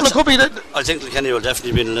 Yeah, Dublin could be I think Kilkenny will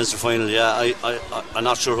definitely be in the Leinster final. Yeah, I'm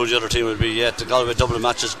not sure who the other team will be yet. The Galway Dublin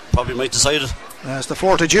matches probably might decide it. It's the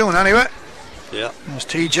 4th of June anyway. Yeah. There's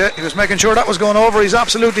TJ. He was making sure that was going over. He's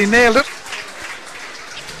absolutely nailed it.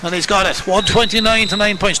 And he's got it. 129 to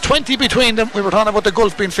 9 points. 20 between them. We were talking about the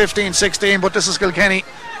Gulf being 15-16, but this is Kilkenny.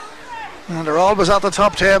 And they're always at the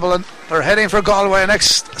top table, and they're heading for Galway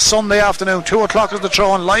next Sunday afternoon. 2 o'clock is the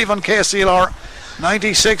throw-in, live on KCLR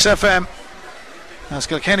 96 FM. As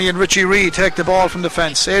Kilkenny and Richie Reid take the ball from the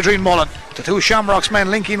fence. Adrian Mullen, the two Shamrocks men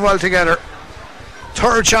linking well together.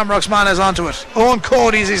 Third Shamrocks man is onto it. Owen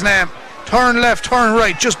Cody's his name. Turn left, turn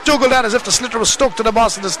right. Just duggled that as if the slitter was stuck to the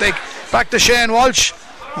boss of the stick. Back to Shane Walsh.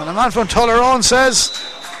 And the man from Tullaroan says,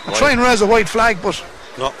 I'll try and raise a white flag, but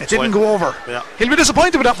no, it didn't go over. Yeah. He'll be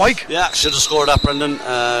disappointed with that, Mike. Yeah, should have scored that, Brendan.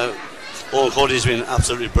 Owen Cody's been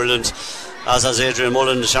absolutely brilliant, as has Adrian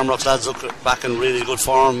Mullen. The Shamrocks lads look back in really good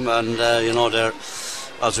form, and they're,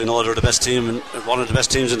 as we know, they're the best team, one of the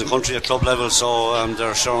best teams in the country at club level. So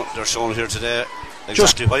they're shown here today.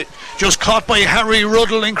 Exactly right. Just caught by Harry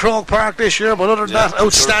Ruddle in Croke Park this year, but other than that,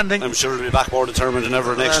 outstanding. I'm sure he'll be back more determined than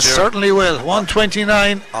ever next year. Certainly will.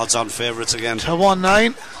 129 odds on favourites again to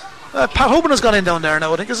 1-9. Pat Hoban has gone in down there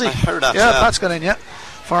now, I think, is he? I heard that. Yeah, Pat's gone in. Yeah,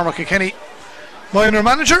 former Kilkenny minor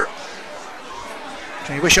manager.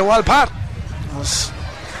 Can you wish you well, Pat? Was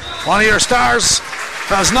one of your stars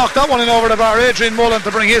has knocked that one in over the bar. Adrian Mullen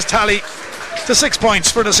to bring his tally to 6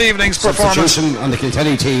 points for this evening's performance. Substitution on the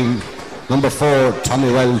Kilkenny team. Number 4, Tommy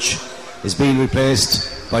Welch, is being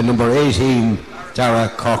replaced by number 18, Dara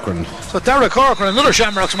Corcoran. So Dara Corcoran, another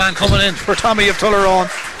Shamrocks man coming in for Tommy of Tullaroan.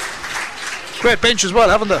 Great bench as well,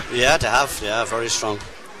 haven't they? Yeah, they have. Yeah, very strong.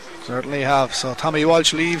 Certainly have. So Tommy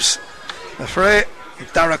Walsh leaves the fray.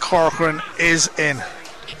 Dara Corcoran is in.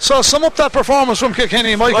 So sum up that performance from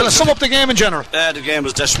Kilkenny, Michael, and sum up the game in general. The game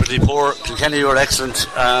was desperately poor. Kilkenny were excellent,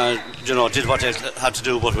 did what they had to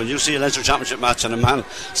do, but when you see a Leinster Championship match and a man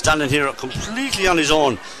standing here completely on his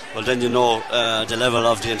own, well then you know the level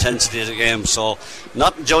of the intensity of the game. So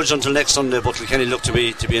not judged until next Sunday, but Kilkenny look to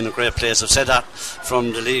be in a great place. I've said that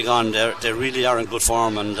from the league on. They really are in good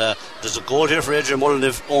form, and there's a goal here for Adrian Mullen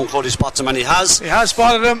if Owen Cody spots him, and he has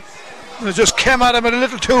spotted him. It just came at him a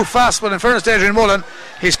little too fast, but in fairness to Adrian Mullen,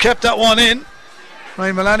 he's kept that one in.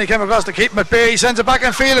 Ryan Mullaney came across to keep him at bay. He sends it back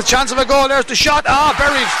and field. A chance of a goal. There's the shot.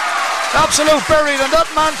 Buried. Absolute buried. And that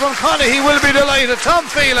man from Connie, he will be delighted. Tom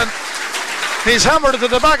Phelan. He's hammered it to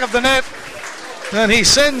the back of the net. And he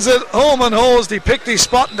sends it home and hosed. He picked his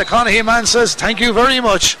spot, and the Connie man says, thank you very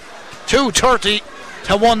much. 2:30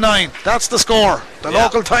 to 1-9. That's the score. The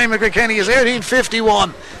local time at Kilkenny is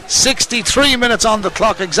 18:51. 63 minutes on the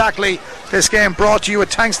clock exactly. This game brought to you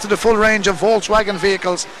with thanks to the full range of Volkswagen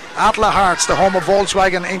vehicles at Lahart's, the home of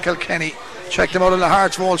Volkswagen in Kilkenny. Check them out at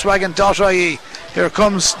lahartsvolkswagen.ie. Here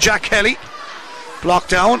comes Jack Kelly. Blocked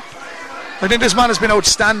down. I think this man has been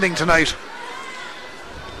outstanding tonight.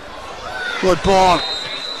 Good ball.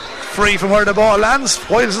 Free from where the ball lands.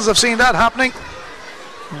 While since I've seen that happening.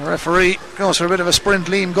 The referee goes for a bit of a sprint.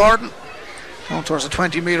 Liam Gordon down towards the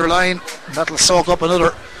 20-metre line. That'll soak up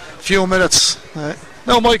another few minutes.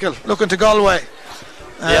 Now Michael looking to Galway.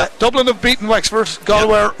 Dublin have beaten Wexford.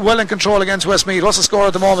 Galway are well in control against Westmeath. What's the score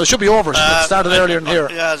at the moment? It should be over. It started earlier in here.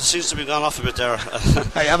 Yeah, it seems to be gone off a bit there.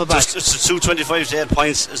 I have a back. It's 2:25 to 8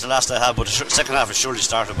 points is the last I have, but the second half has surely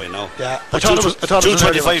started by now. Yeah, I thought it was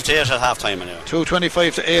 2:25 to 8 at half time anyway.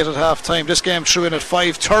 2:25 to 8 at half time. This game threw in at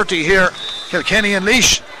 5:30 here. Kilkenny and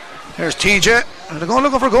Laois. There's TJ. And they're going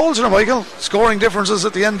looking for goals here, Michael. Scoring differences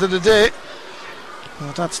at the end of the day.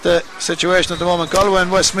 Well, that's the situation at the moment. Galway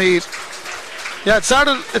and Westmeath. Yeah, it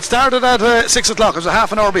started at 6 o'clock. It was a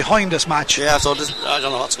half an hour behind this match. Yeah, so I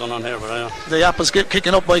don't know what's going on here, but I know. The app is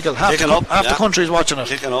kicking up, Michael. Half the country's watching it.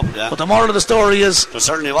 Kicking up, yeah. But the moral of the story is they're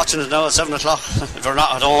certainly watching it now at 7 o'clock if they're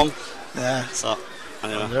not at home. Yeah. So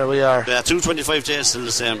anyway, there we are. Yeah, 2:25 to 8 is still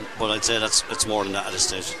the same, but I'd say it's more than that at this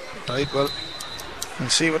stage. Right, well, we'll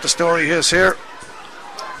see what the story is here.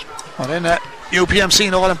 Well, in UPMC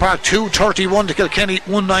Nolan Park, 2:31 to Kilkenny,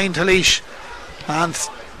 1-9 to Laois. And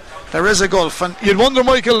there is a gulf, and you'd wonder,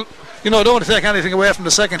 Michael, I don't want to take anything away from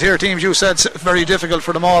the second tier teams. You said it's very difficult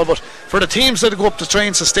for them all, but for the teams that go up to try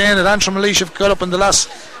and sustain it, Antrim and Laois have got up in the last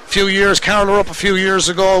few years. Carroll were up a few years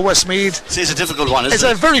ago. Westmeath. See, it's a difficult one, isn't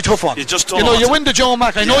it? It's a very tough one. You just don't know. You win the Joe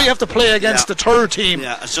Mac. I know you have to play against the third team.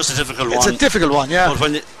 Yeah, it's just a difficult one. It's a difficult one, yeah.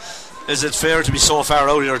 But is it fair to be so far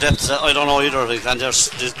out of your depth? I don't know either. And this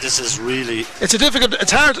is really. It's a difficult.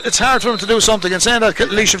 It's hard for them to do something. And saying that,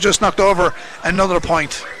 Laois have just knocked over another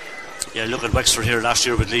point. Yeah, look at Wexford here last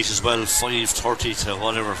year with Laois as well, 5:30 to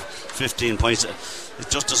whatever, 15 points. It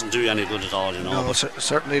just doesn't do you any good at all, No, it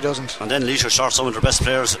certainly doesn't. And then Laois are short some of their best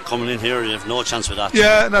players coming in here. You have no chance with that.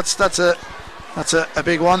 Yeah, that's a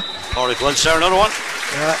big one. Corey Welch there, another one.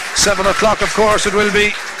 Yeah, 7 o'clock, of course, it will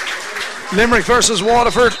be Limerick versus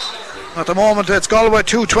Waterford. At the moment, it's Galway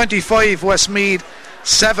 2:25, Westmeath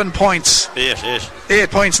 7 points.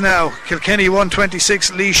 8 points now. Kilkenny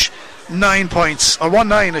 126, Laois 9 points, or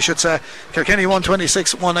 1-9 I should say. Kilkenny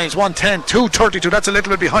 126, 1-9, it's 110, 2:32. That's a little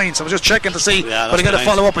bit behind, so I was just checking to see, but I got to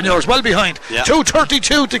follow up on yours. Well behind.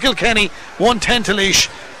 2:32 to Kilkenny, 110 to Laois.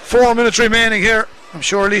 4 minutes remaining here. I'm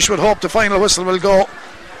sure Laois would hope the final whistle will go,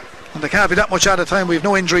 and there can't be that much at a time. We have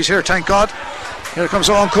no injuries here, thank God. Here comes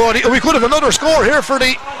Owen Cody. We could have another score here for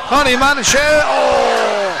the Connie man and Shane.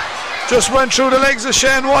 Just went through the legs of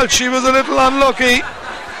Shane Walsh. He was a little unlucky.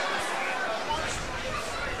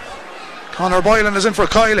 Conor Boylan is in for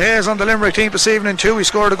Kyle Hayes on the Limerick team this evening too. He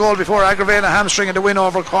scored a goal before aggravating a hamstring in the win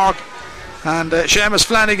over Cork. And Seamus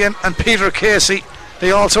Flanagan and Peter Casey,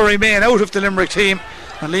 they also remain out of the Limerick team.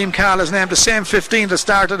 And Liam Cahill is named the same 15 that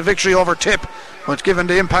started the victory over Tip, but given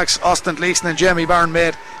the impacts Austin Leeson and Jamie Byrne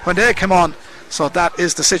made when they came on. So that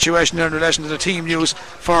is the situation in relation to the team news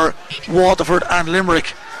for Waterford and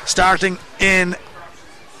Limerick, starting in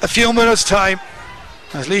a few minutes time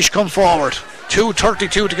as Laois come forward.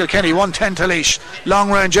 2:32 to Kilkenny, 110 to Laois. Long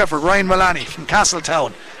range effort. Ryan Mullaney from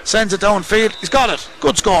Castletown sends it downfield. He's got it.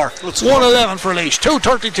 Good score. 111 for Laois.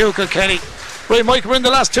 2:32 Kilkenny. Right, Mike, we're in the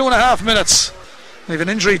last 2.5 minutes. We have an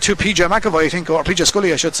injury to PJ McAvoy, I think, or PJ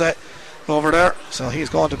Scully, I should say, over there. So he's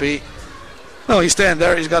going to be. No, he's staying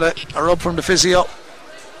there. He's got a rub from the physio.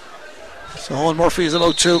 So Owen Murphy is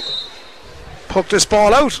allowed to poke this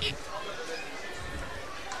ball out.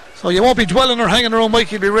 So you won't be dwelling or hanging around,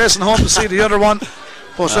 Mike. You'll be racing home to see the other one.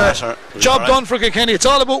 But job done for Kilkenny. It's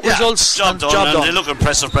all about results. Job done. They look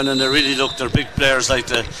impressive, Brendan. They really look. They're big players like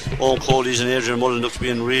the Owen Cody's and Adrian Mullen look to be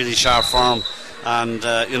in really sharp form. And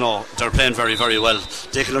they're playing very, very well.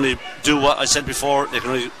 They can only do what I said before. They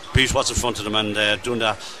can only beat what's in front of them, and doing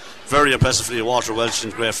that very impressively. Walter Welch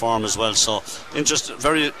in great form as well. So just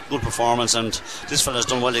very good performance, and this fella's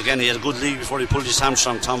done well again. He had a good league before he pulled his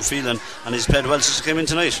hamstring, Tom Phelan, and he's played well since he came in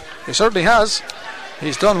tonight. He certainly has.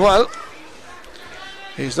 He's done well.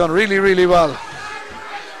 He's done really, really well.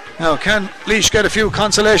 Now, can Laois get a few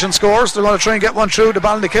consolation scores? They're going to try and get one through. The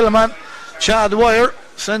Ballina-Kilman. Chad Dwyer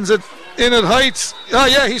sends it in at heights. Oh,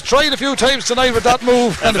 yeah, he's tried a few times tonight with that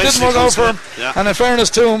move, and it didn't work out for him. Yeah. And in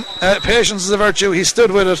fairness to him, patience is a virtue. He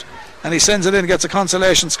stood with it, and he sends it in, gets a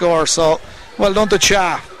consolation score. So, well done to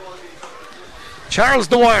Cha. Charles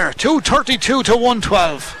Dwyer, 232 to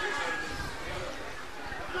 112.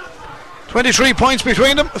 23 points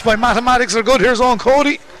between them. If my mathematics are good, here's Owen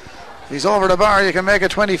Cody. If he's over the bar, you can make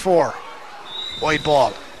it 24. Wide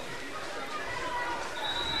ball.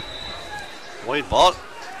 Wide ball.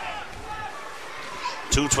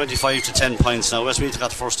 2:25 to 10 points now. Westmeath got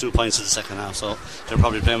the first 2 points of the second half, so they're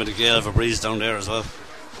probably playing with a gale of a breeze down there as well.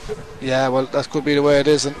 Yeah, well, that could be the way it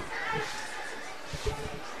is. And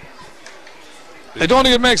I don't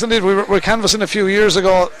think it makes any. We were canvassing a few years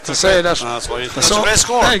ago to say that. That's why. That's a great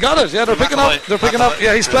score. Yeah, he got it. Yeah, they're picking up. They're picking up.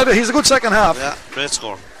 Yeah, he's played it. He's a good second half. Yeah, great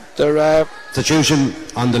score. They're Substitution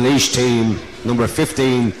on the Laois team. Number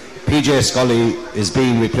 15, PJ Scully, is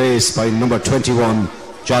being replaced by number 21,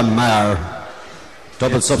 John Maher.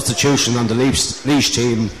 Double substitution on the Laois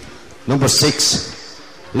team. Number 6,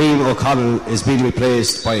 Liam O'Connell, is being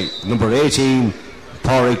replaced by number 18,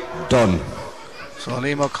 Pádraig Dunn. So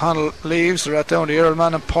Liam O'Connell leaves. They're at down the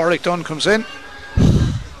Earlman, and Pádraig Dunn comes in.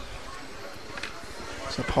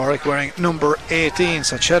 So Pádraig wearing number 18.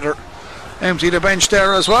 So Cheddar empty the bench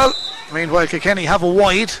there as well. Meanwhile, Kilkenny have a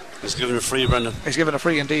wide. He's giving a free, Brendan. He's giving a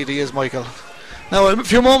free indeed, he is, Michael. Now, a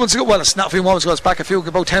few moments ago, well, it's not a few moments ago, it's back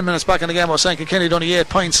about 10 minutes back in the game. I was saying Kilkenny had only 8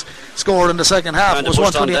 points scored in the second half. And it was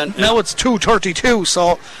 128. Now it's 232,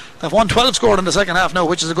 so they've 112 scored in the second half now,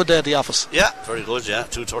 which is a good day at the office. Yeah, very good, yeah.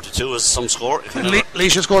 232 is some score.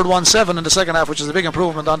 Laois scored 1-7 in the second half, which is a big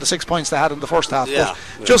improvement on the 6 points they had in the first half. Yeah,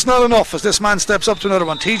 but just not enough as this man steps up to another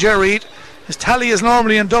one. TJ Reid, his tally is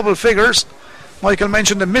normally in double figures. Michael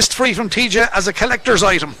mentioned a missed free from TJ as a collector's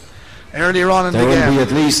item earlier on in the game. There will be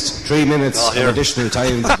at least 3 minutes of additional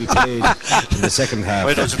time to be played in the second half.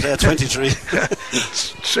 Why don't you play at 23?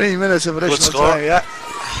 3 minutes of additional score. time, yeah.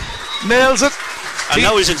 Nails it. And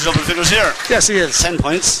now he's into double figures here. Yes, he is. 10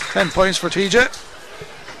 points. 10 points for TJ.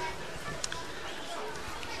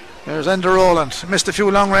 There's Ender Rowland. Missed a few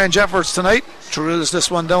long range efforts tonight. Drills this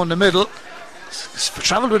one down the middle.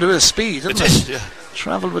 Travelled with a bit of speed, didn't it? Yeah.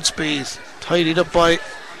 Travelled with speed. Tidied up by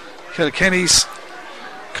Kilkenny's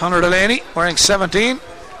Conor Delaney, wearing 17.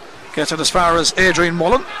 Gets it as far as Adrian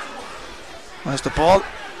Mullen. There's the ball.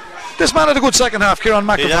 This man had a good second half, Kieran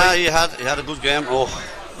McAvoy. Yeah, he had a good game. Oh,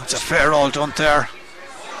 that's a fair all done there.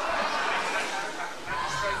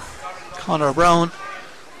 Conor Brown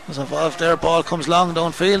was involved there. Ball comes long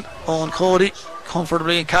downfield. Owen Cody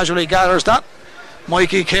comfortably and casually gathers that.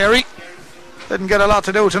 Mikey Carey didn't get a lot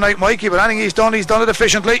to do tonight, Mikey, but anything he's done it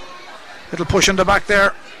efficiently. Little push in the back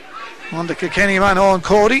there on the Kilkenny man, Owen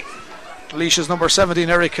Cody. Laois's number 17,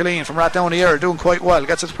 Eric Killeen from Rathdowney doing quite well.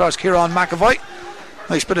 Gets it across Kieran McAvoy.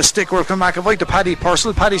 Nice bit of stick work from McAvoy to Paddy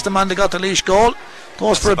Purcell. Paddy's the man that got the Laois goal.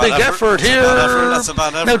 Goes for a big effort here. That's a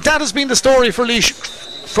bad effort. Now that has been the story for Laois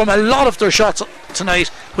from a lot of their shots tonight,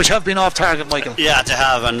 which have been off target, Michael. Yeah, they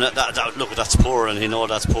have, and look, that's poor, and he know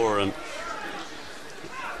that's poor, and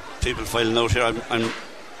people filing out here.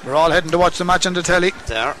 We're all heading to watch the match on the telly.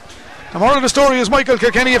 There. The moral of the story is Michael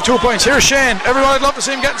Kilkenny have 2 points. Here's Shane. Everyone, I'd love to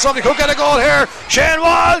see him getting something. Could get a goal here. Shane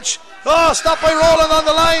Walsh. Oh, stopped by Rowland on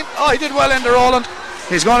the line. Oh, he did well into Rowland.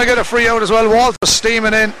 He's going to get a free out as well. Walt was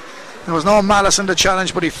steaming in. There was no malice in the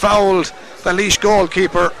challenge, but he fouled the Laois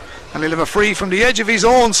goalkeeper, and he'll have a free from the edge of his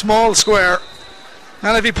own small square.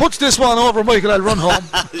 And if he puts this one over, Michael, I'll run home.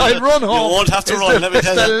 I'll run home. You won't have to run, let me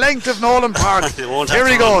tell you. It's the length of Nolan Park. Here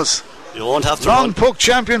he goes. You won't have to Long run. puck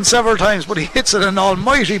champion several times, but he hits it an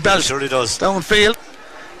almighty belt. He surely does. Downfield.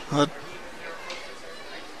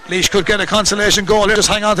 Laois could get a consolation goal here. Just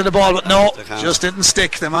hang on to the ball, but no, just didn't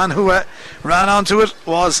stick. The man who ran onto it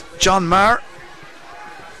was John Maher.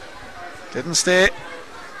 Didn't stay.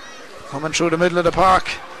 Coming through the middle of the park.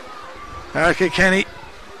 Eric Kilkenny.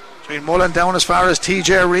 Between Mullen down as far as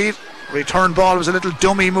TJ Reid. Return ball was a little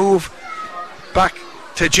dummy move back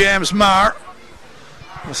to James Maher.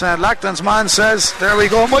 Lachlan's man says, there we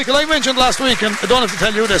go. Michael, I mentioned last week, and I don't have to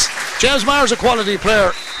tell you this, James Maher's a quality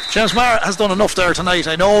player. James Maher has done enough there tonight.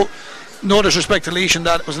 I know, no disrespect to Laois, and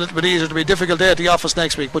that it was a little bit easier to be a difficult day at the office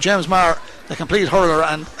next week, but James Maher, a complete hurler,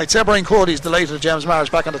 and I'd say Brian Cody's delighted that James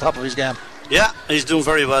Maher's back on the top of his game. Yeah, he's doing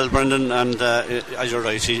very well, Brendan, and as you're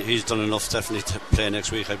right, he's done enough definitely to play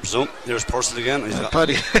next week, I presume. Here's Purcell again. He's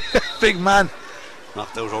Paddy, big man.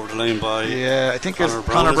 Knocked out over the line by I think it's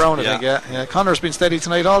Conor Brown. Yeah. Conor's been steady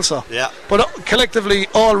tonight also. Yeah. But collectively,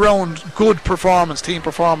 all round good performance, team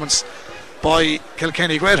performance by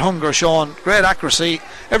Kilkenny. Great hunger shown, great accuracy,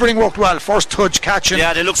 everything worked well. First touch, catching.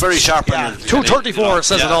 Yeah, they look very sharp. Yeah, 234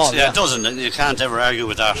 says it all. Yeah, it doesn't. You can't ever argue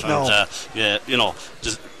with that. No.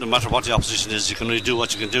 And no matter what the opposition is, you can only do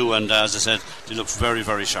what you can do. And as I said, they look very,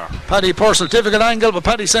 very sharp. Paddy Purcell, difficult angle, but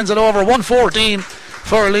Paddy sends it over. 114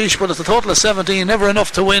 for Laois, but it's a total of 17. Never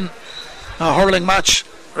enough to win a hurling match.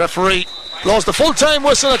 Referee blows the full-time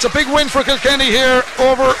whistle. It's a big win for Kilkenny here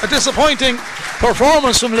over a disappointing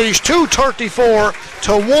performance from Laois. 234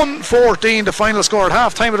 to 114 the final score. At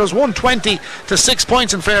half-time it was 120 to 6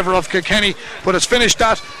 points in favour of Kilkenny, but it's finished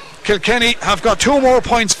that Kilkenny have got 2 more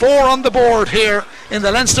points, 4 on the board here in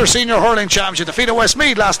the Leinster Senior Hurling Championship. Defeated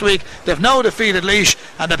Westmeath last week, they've now defeated Laois,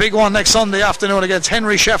 and the big one next Sunday afternoon against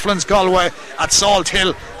Henry Shefflin's Galway at Salt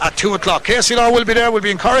Hill at 2 o'clock. KCLR will be there, will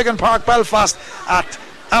be in Corrigan Park, Belfast at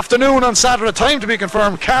afternoon on Saturday, time to be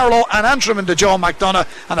confirmed. Carlow and Antrim in the Joe McDonagh,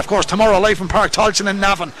 and of course tomorrow live in Park Tolchin in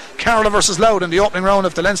Navan, Carlow versus Louth in the opening round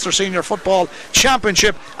of the Leinster Senior Football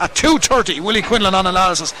Championship at 2:30. Willie Quinlan on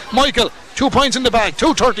analysis. Michael, 2 points in the bag,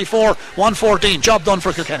 234 114. Job done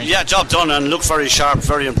for Kilkenny. Yeah, job done, and look very sharp,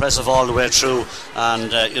 very impressive all the way through, and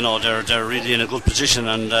they're really in a good position,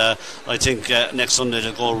 and I think next Sunday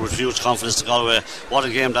they'll go with huge confidence to Galway. What a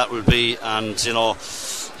game that will be, and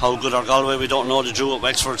how good are Galway, we don't know. They drew at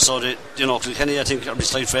Wexford, so Kilkenny I think are the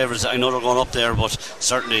slight favourites. I know they're going up there, but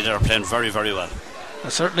certainly they're playing very, very well. They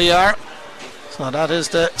certainly are. So that is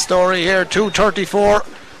the story here. 234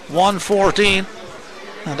 114.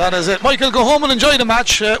 And that is it. Michael, go home and enjoy the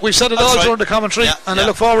match. We've said it all during the commentary, and I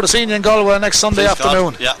look forward to seeing you in Galway next Sunday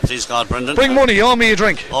afternoon. Yeah, please God, Brendan. Bring money, you owe me a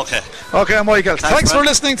drink. Okay, Michael. Thanks for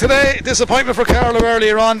listening today. Disappointment for Carlow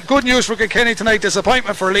earlier on. Good news for Kilkenny tonight.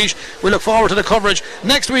 Disappointment for Laois. We look forward to the coverage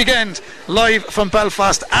next weekend, live from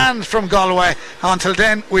Belfast and from Galway. Until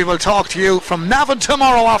then, we will talk to you from Navan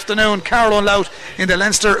tomorrow afternoon. Carlow and Louth in the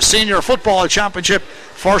Leinster Senior Football Championship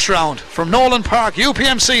first round. From Nolan Park,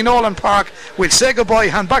 UPMC Nolan Park, we'll say goodbye,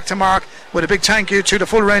 hand back to Mark with a big thank you to the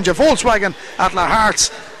full range of Volkswagen at La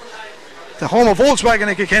Hartz, the home of Volkswagen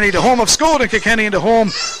in Kilkenny, the home of Skoda in Kilkenny, and the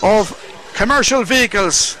home of commercial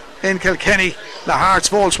vehicles in Kilkenny, La Hartz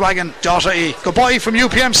Volkswagen.ie. Goodbye from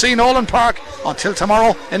UPMC Nolan Park until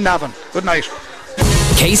tomorrow in Navan. Good night.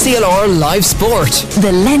 KCLR Live Sport.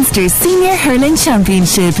 The Leinster Senior Hurling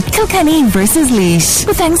Championship, Kilkenny versus Laois.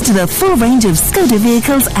 With thanks to the full range of Skoda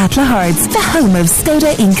vehicles at La Hartz, the home of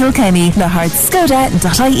Skoda in Kilkenny,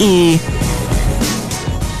 lahartzskoda.ie.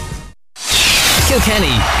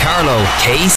 Kilkenny, Carlow, KC.